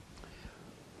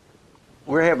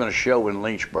 We're having a show in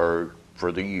Lynchburg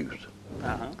for the youth.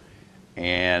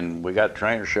 And we got a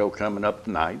trainer show coming up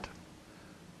tonight.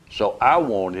 So I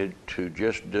wanted to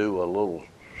just do a little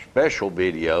special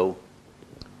video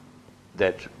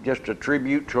that's just a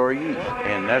tribute to our youth,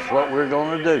 and that's what we're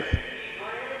going to do.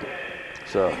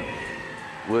 So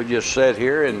we'll just sit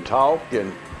here and talk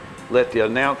and let the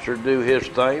announcer do his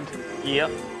thing.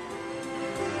 Yep.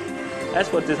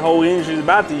 That's what this whole industry is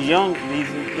about, these young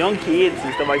kids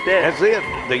and stuff like that. That's it,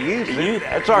 the youth. The youth.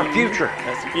 That's our future.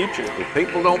 That's the future. If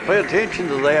people don't pay attention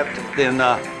to that, then,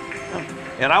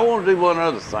 and I want to do one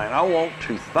other thing. I want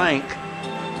to thank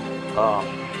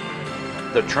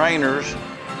the trainers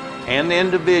and the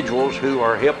individuals who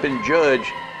are helping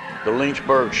judge the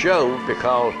Lynchburg show,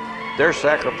 because they're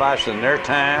sacrificing their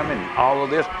time and all of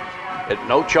this at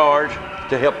no charge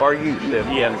to help our youth.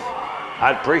 And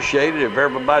I'd appreciate it if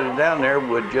everybody down there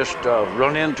would just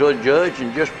run into a judge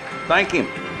and just thank him.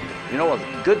 You know, a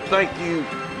good thank you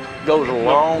goes a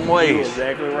long ways. You're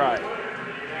exactly right.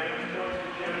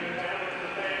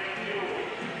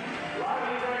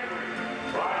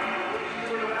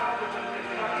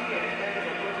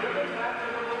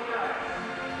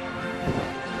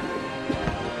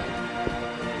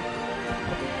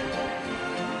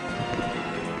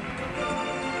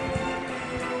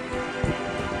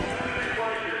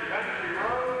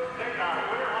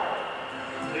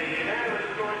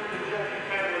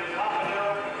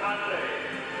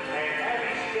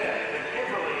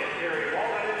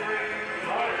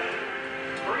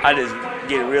 I just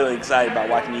get really excited about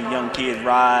watching these young kids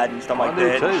ride and stuff like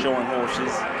that, and showing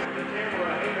horses.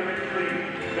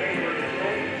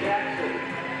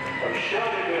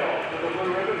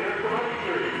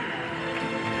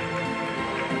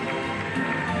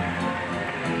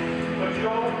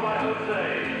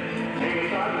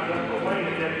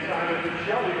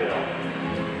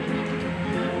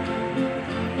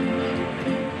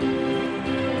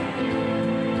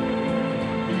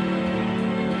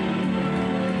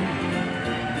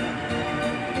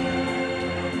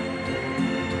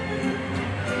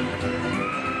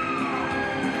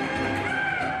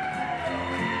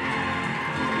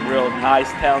 Real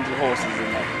nice, talented horses in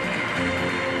there.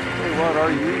 Tell you what,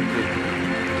 our youth,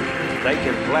 they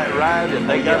can flat ride, and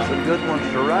they got some good ones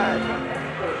to ride.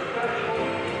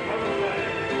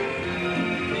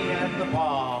 At the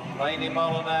palm, Lady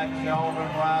Mullinax, shoulder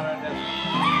and rider, and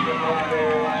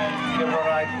give her a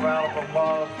right round of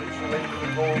applause as she leaves the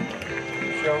board to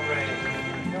show race.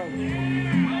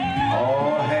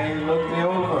 Oh, hey, look me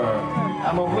over.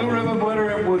 I'm a Blue Ribbon winner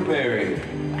at Woodbury.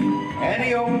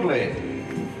 Annie Oakley.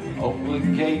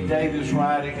 Oakland Kate Davis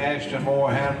riding Ashton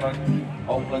Moore Hamlin.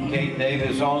 Oakland Kate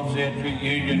Davis on entry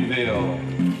Unionville.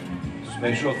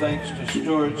 Special thanks to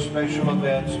Stewart Special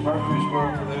Events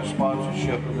Murfreesboro for their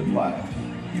sponsorship of the class.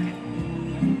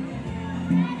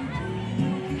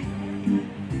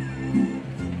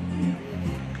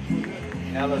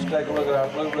 Now let's take a look at our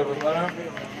Blue Ribbon winner,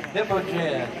 Hippo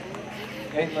Jen.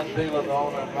 Caitlin Beeler, the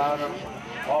owner and rider,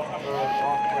 Baltimore,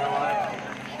 North Carolina.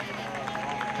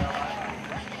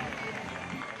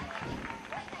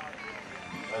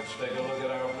 Let's take a look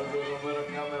at our Blue Ribbon winner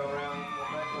coming around the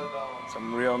Megalodon.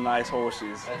 Some real nice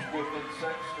horses. That's Griffin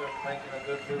Sexton making a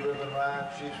good blue ribbon ride.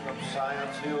 She's from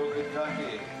Science Hill,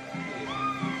 Kentucky.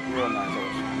 Real nice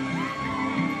horse.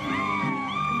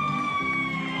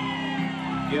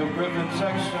 Give Griffin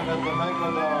Sexton at the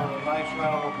Megalodon a nice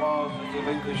round of applause as they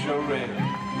leave the show ring.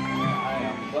 I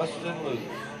am busted loose.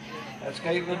 That's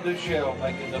Caitlin Duchelle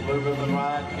making the blue ribbon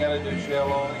ride. Kelly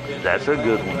Duchelle on. That's a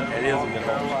good one. That is a good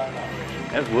horse.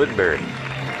 That's Woodbury.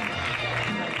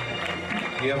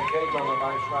 Give Caitlin a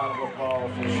nice round of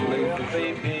applause as she leaves the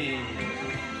BB.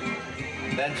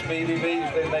 That's Phoebe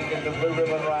Beasley making the blue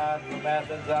ribbon ride from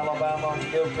Athens, Alabama.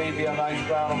 Give Phoebe a nice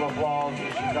round of applause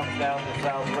as she comes down the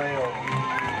South Rail.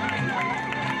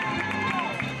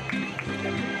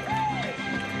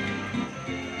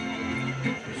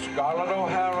 Scarlett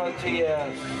O'Hara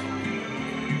TS.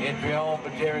 Entry home for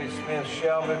Terry Smith,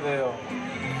 Shelbyville.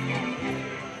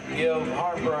 Give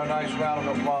Harper a nice round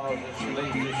of applause as she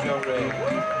leaves the show ring.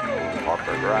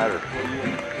 Harper's rider.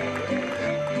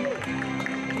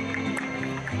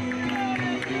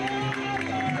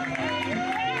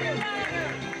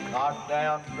 Knock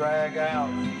down, drag out.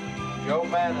 Joe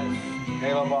Manis,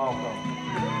 Caleb Alcom.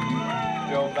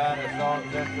 Joe Manis on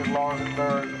Central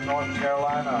Lawrenceburg, North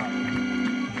Carolina.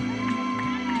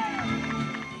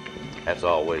 That's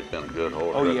always been a good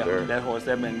horse. Oh right yeah, there. that horse,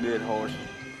 that been a good horse.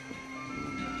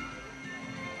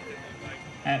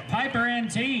 At Piper and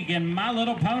Teague and My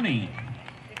Little Pony,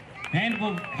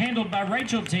 handled by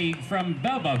Rachel Teague from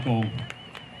Bell Buckle.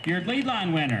 Your lead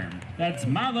line winner, that's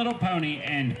My Little Pony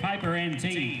and Piper and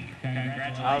Teague.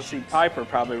 Congratulations. I'll see Piper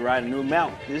probably ride a new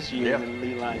mount this year in the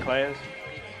lead line class.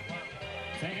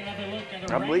 Take another look at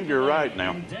the I believe you're right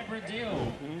now. Deborah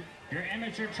Dill, your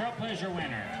amateur trail pleasure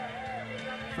winner.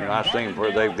 You know, I seen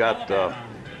where they've got,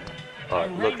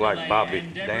 look like Bobby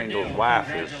Daniels' wife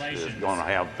is going to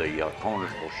have the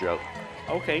Cornersville show.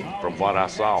 Okay. From what I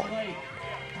saw.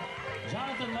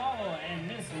 Jonathan Law and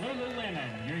Miss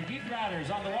Lululemon, your youth riders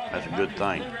on the walk. That's a good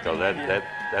thing, because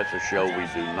that's a show we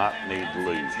do not need to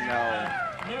lose. No.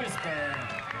 Lewisburg,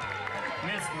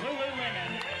 Miss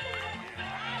Lululemon.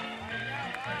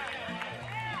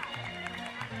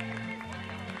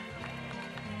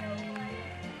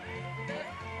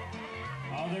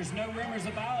 Oh, there's no rumors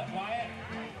about it, Wyatt.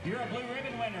 You're a blue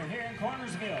ribbon winner here in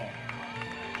Cornersville.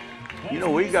 You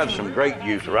know, we got some great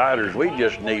youth riders. We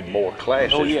just need more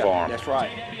classes for them. That's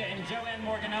right. And Joanne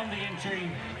Morgan on the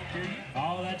entry.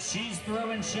 Oh, that's She's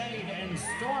Throwing Shade and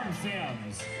Storm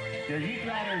Sims. Your youth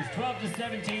riders 12 to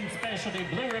 17 specialty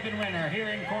blue ribbon winner here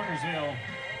in Cornersville.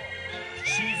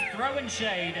 She's Throwing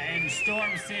Shade and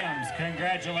Storm Sims.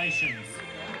 Congratulations.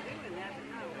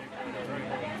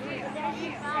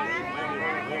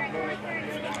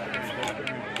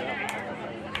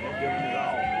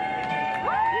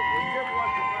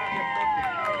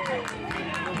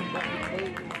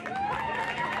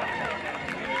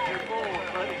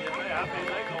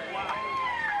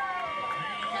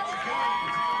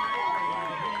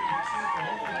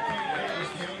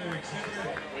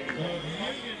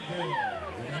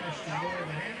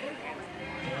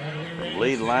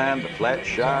 Lead line, the flat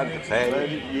shod, the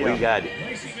padded, we got it.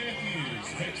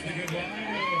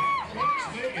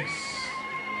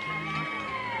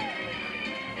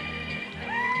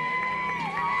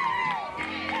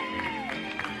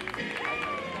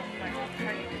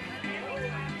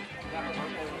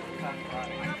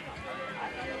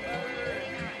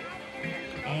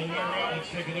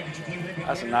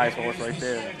 That's a nice horse right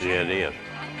there. Yeah, it is.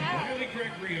 Riley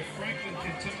Gregory of Franklin,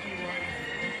 Kentucky, riding.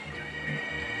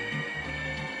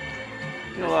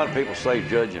 You know, a lot of people say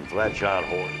judging flat shod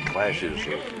horse clashes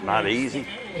are not easy,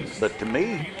 but to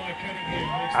me,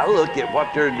 I look at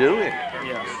what they're doing.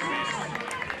 Yeah.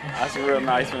 That's a real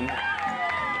nice one.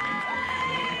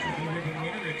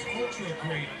 It's ultra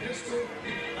great pistol.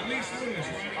 Elise Lewis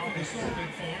riding for the Sullivan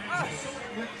Farms of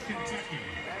Salt Lick, Kentucky.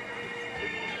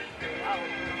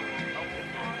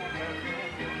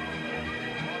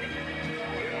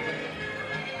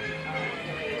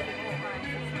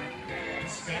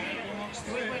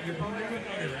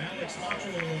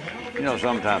 You know,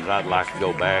 sometimes I'd like to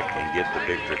go back and get the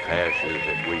victory passes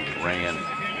that we ran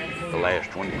the last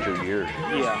 22 years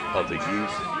of the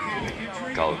youth.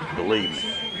 Because believe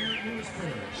me,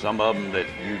 some of them that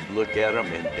you look at them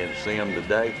and see them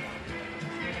today,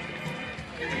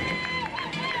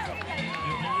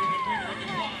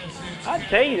 I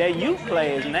tell you, that youth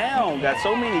class now got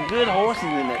so many good horses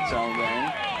in that zone,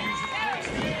 man.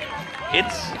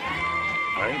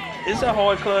 It's a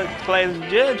hard class to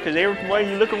judge because everywhere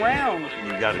you look around,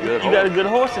 you got a good horse. You got a good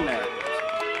horse in there.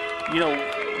 You know,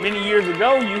 many years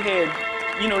ago, you had,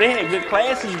 you know, they had good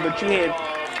classes, but you had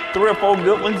 3 or 4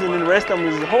 good ones, and then the rest of them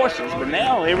is horses. But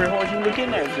now every horse you look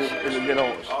in there is a good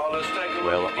horse.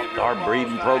 Well, our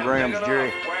breeding programs,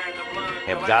 Jerry,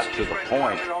 have got to the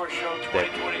point that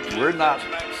we're not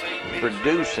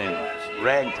producing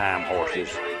ragtime horses.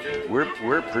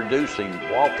 We're producing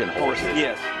walking horses.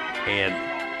 Yes. And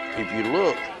if you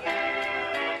look,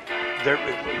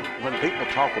 when people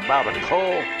talk about a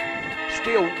cull,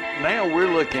 still now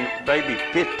we're looking at maybe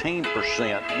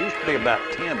 15%. Used to be about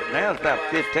 10, but now it's about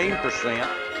 15%.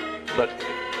 But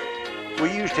we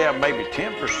used to have maybe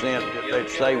 10% that they'd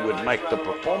say would make the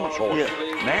performance horse.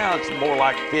 Yeah. Now it's more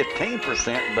like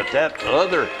 15%, but that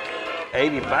other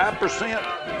 85%,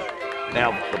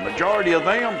 now the majority of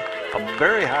them, a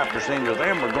very high percentage of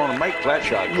them are going to make flat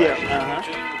shot classes.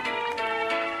 Yeah.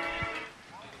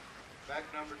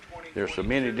 There's so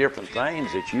many different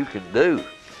things that you could do.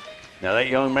 Now that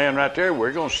young man right there,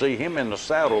 we're going to see him in the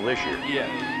saddle this year.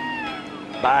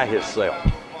 Yeah. By himself.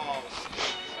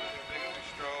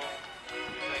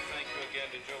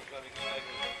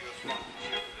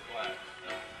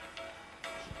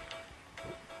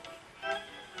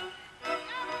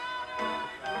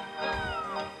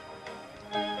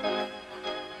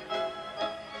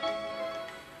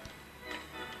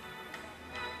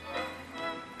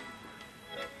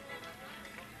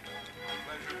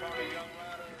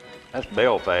 That's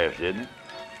Belfast, isn't it?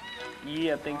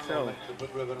 Yeah, I think so. The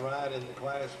Blue Ribbon Ride in the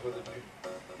class for the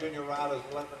junior riders,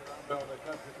 the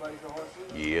country place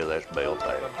horses. Yeah, that's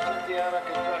Belfast. Indiana,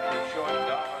 Kentucky, showing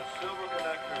Donna silver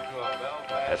connector to a Belfast.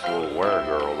 That's a little wire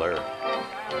girl there.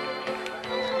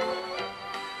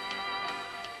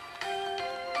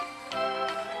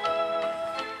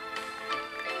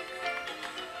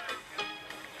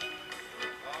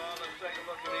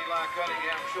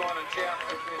 Showing a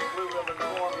championship in Blue Ribbon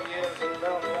form. He is in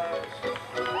Belfast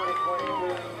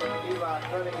 2022. Eli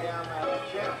Cunningham as a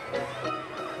champion.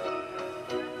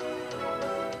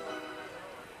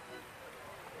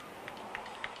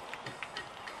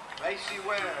 Macy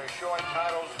Winner showing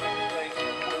titles for the state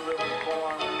in Blue Ribbon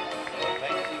form.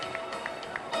 Macy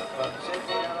from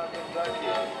Indiana,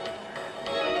 Kentucky.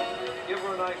 Give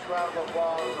her a nice round of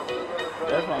applause.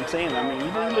 That's what I'm saying. I mean,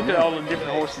 you just look at all the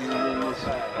different horses in this.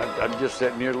 I'm just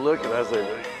sitting here looking. I say,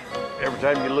 every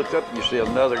time you look up, you see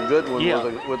another good one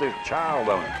with a child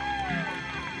on it.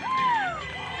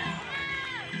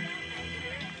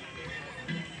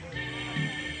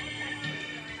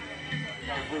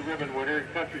 Blue Ribbon winner,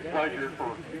 Country Pleasure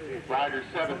for riders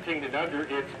 17 and under.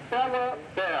 It's Bella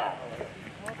Bell.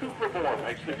 Cooper Moore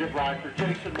makes the good ride for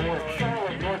Jason Moore of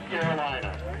Charlotte, North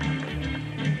Carolina.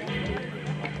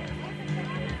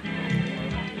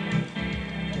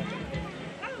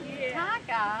 Hi,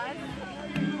 guys.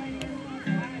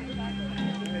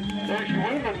 There's your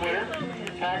women winner,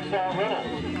 Hacksaw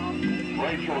Reynolds.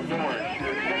 Rachel Dorn.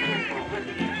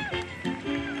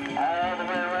 All the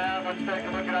way around, let's take a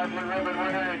look at our Blue Ribbon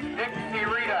winner. It's Dixie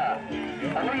Rita.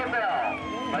 Aaliyah Bell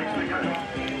makes the good.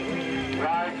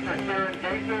 Rides for Karen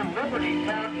Gaither, Liberty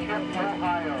Township,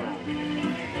 Ohio.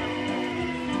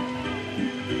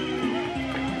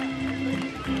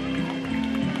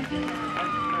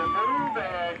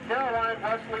 Caroline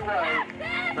Wesley Way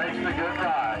makes the good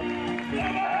ride.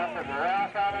 Off of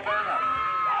Ross, Alabama.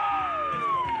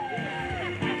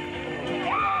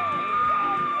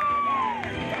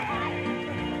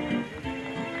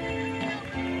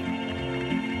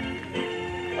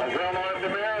 A well-armed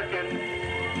American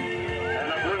and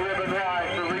a Blue Ribbon ride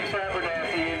for Reese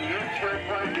Abernathy and Youth Shirt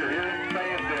Pleasure here in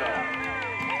Fayetteville.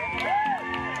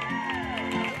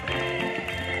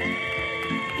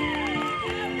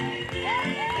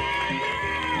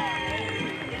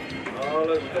 Oh,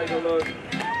 let's take a look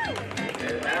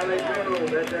at Allie Joe.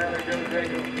 That's Allie Joe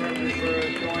Jacobs Country for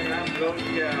showing I'm Go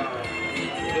Scout.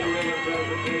 Blue Ribbon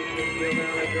presentation. Give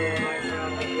Allie Joe a nice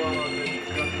round of applause as she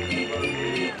comes to the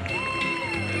buggy.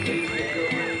 And these will go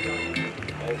in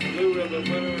a Blue Ribbon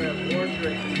winner at Horse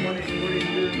Race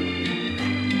 2022.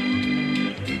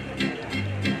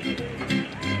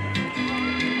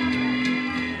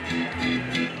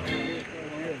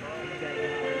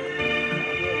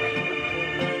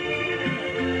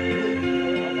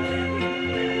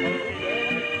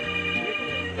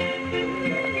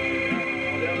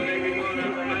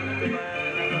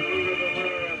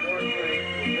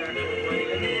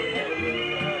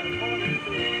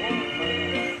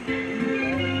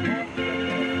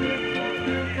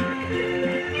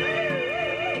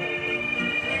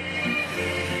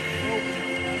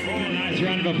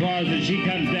 Round of applause as she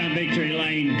comes down victory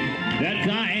lane. That's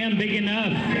I Am Big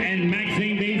Enough and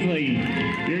Maxine Beasley,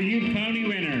 your youth pony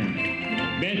winner.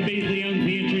 Beth Beasley owns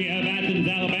the entry of Athens,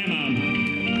 Alabama.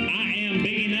 I Am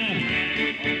Big Enough.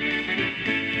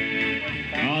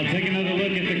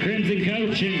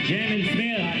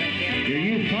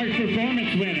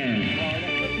 winner.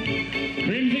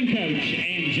 Crimson Coach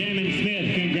and Jammin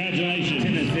Smith, congratulations.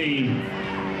 Tennessee.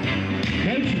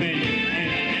 Coachman and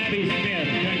Abby Smith,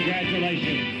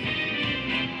 congratulations.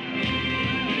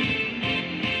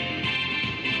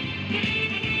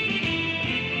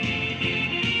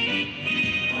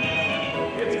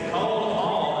 It's Cole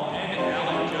Hall and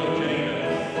Alan Joe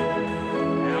Jacobs.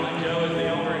 Alan Joe is the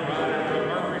owner and rider from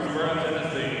Murfreesboro,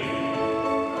 Tennessee.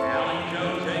 Alan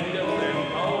Joe Jacobs and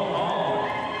Cole Hall.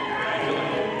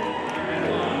 Congratulations. And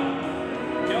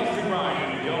Kelsey Ryan,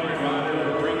 the owner and rider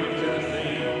from Greenwood,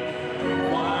 Tennessee.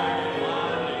 Wide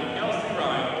line and Kelsey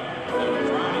Ryan, the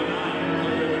Friday night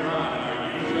Blue Ribbon Ride, our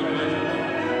usual legend.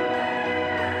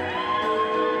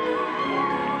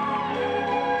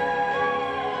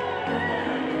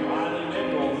 Riley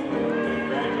Nichols,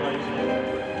 congratulations.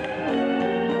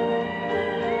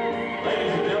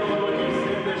 Ladies and gentlemen, would you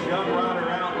send this young rider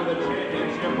out with a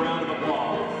championship round of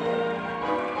applause?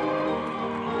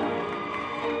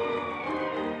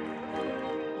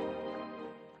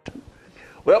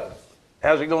 Well,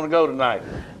 how's it going to go tonight?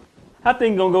 I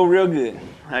think it's going to go real good.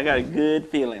 I got a good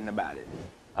feeling about it.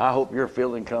 I hope your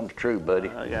feeling comes true, buddy.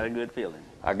 I got a good feeling.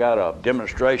 I got a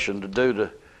demonstration to do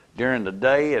during the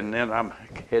day, and then I'm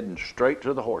heading straight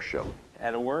to the horse show.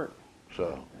 That'll work.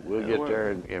 So we'll That'll get there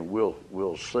and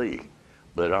we'll see.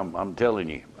 But I'm telling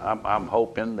you, I'm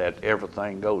hoping that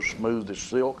everything goes smooth as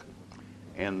silk,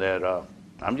 and that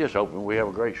I'm just hoping we have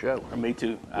a great show. Me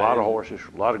too. A lot of horses,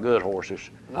 a lot of good horses.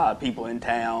 A lot of people in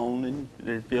town, and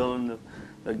they're feeling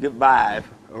the good vibe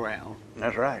around.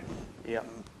 That's right. Yep.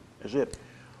 That's it.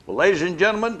 Well, ladies and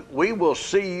gentlemen, we will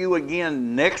see you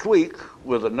again next week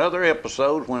with another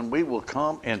episode when we will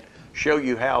come and show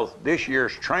you how this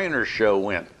year's Trainers Show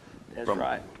went. That's from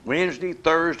right. Wednesday,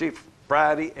 Thursday,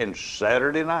 Friday, and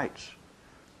Saturday nights.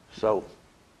 So,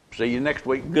 see you next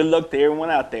week. Good luck to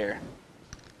everyone out there.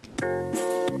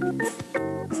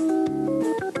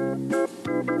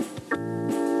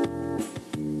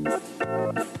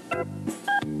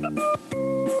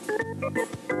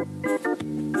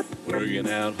 Working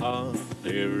out hard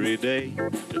every day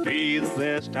to be the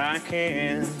best I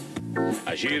can.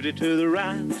 I shifted to the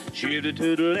right, shifted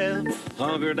to the left,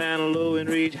 hunker down low and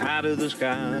reach high to the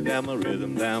sky. I got my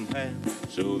rhythm down pat,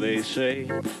 so they say.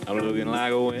 I'm looking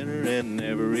like a winner in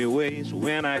every way. So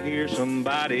when I hear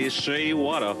somebody say,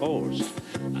 what a horse,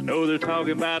 I know they're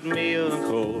talking about me, of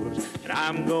course. And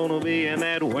I'm gonna be in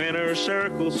that winner's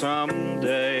circle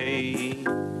someday.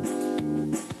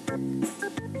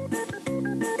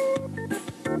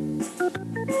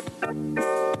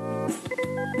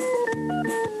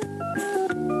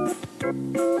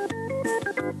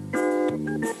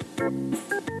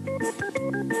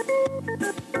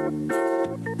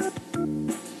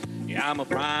 Yeah, I'm a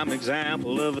prime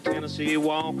example of a Tennessee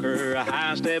walker, a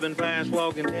high-stepping,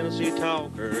 fast-walking Tennessee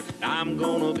talker. I'm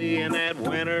gonna be in that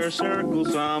winner's circle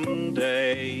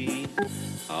someday.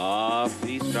 Ah,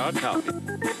 please start talking.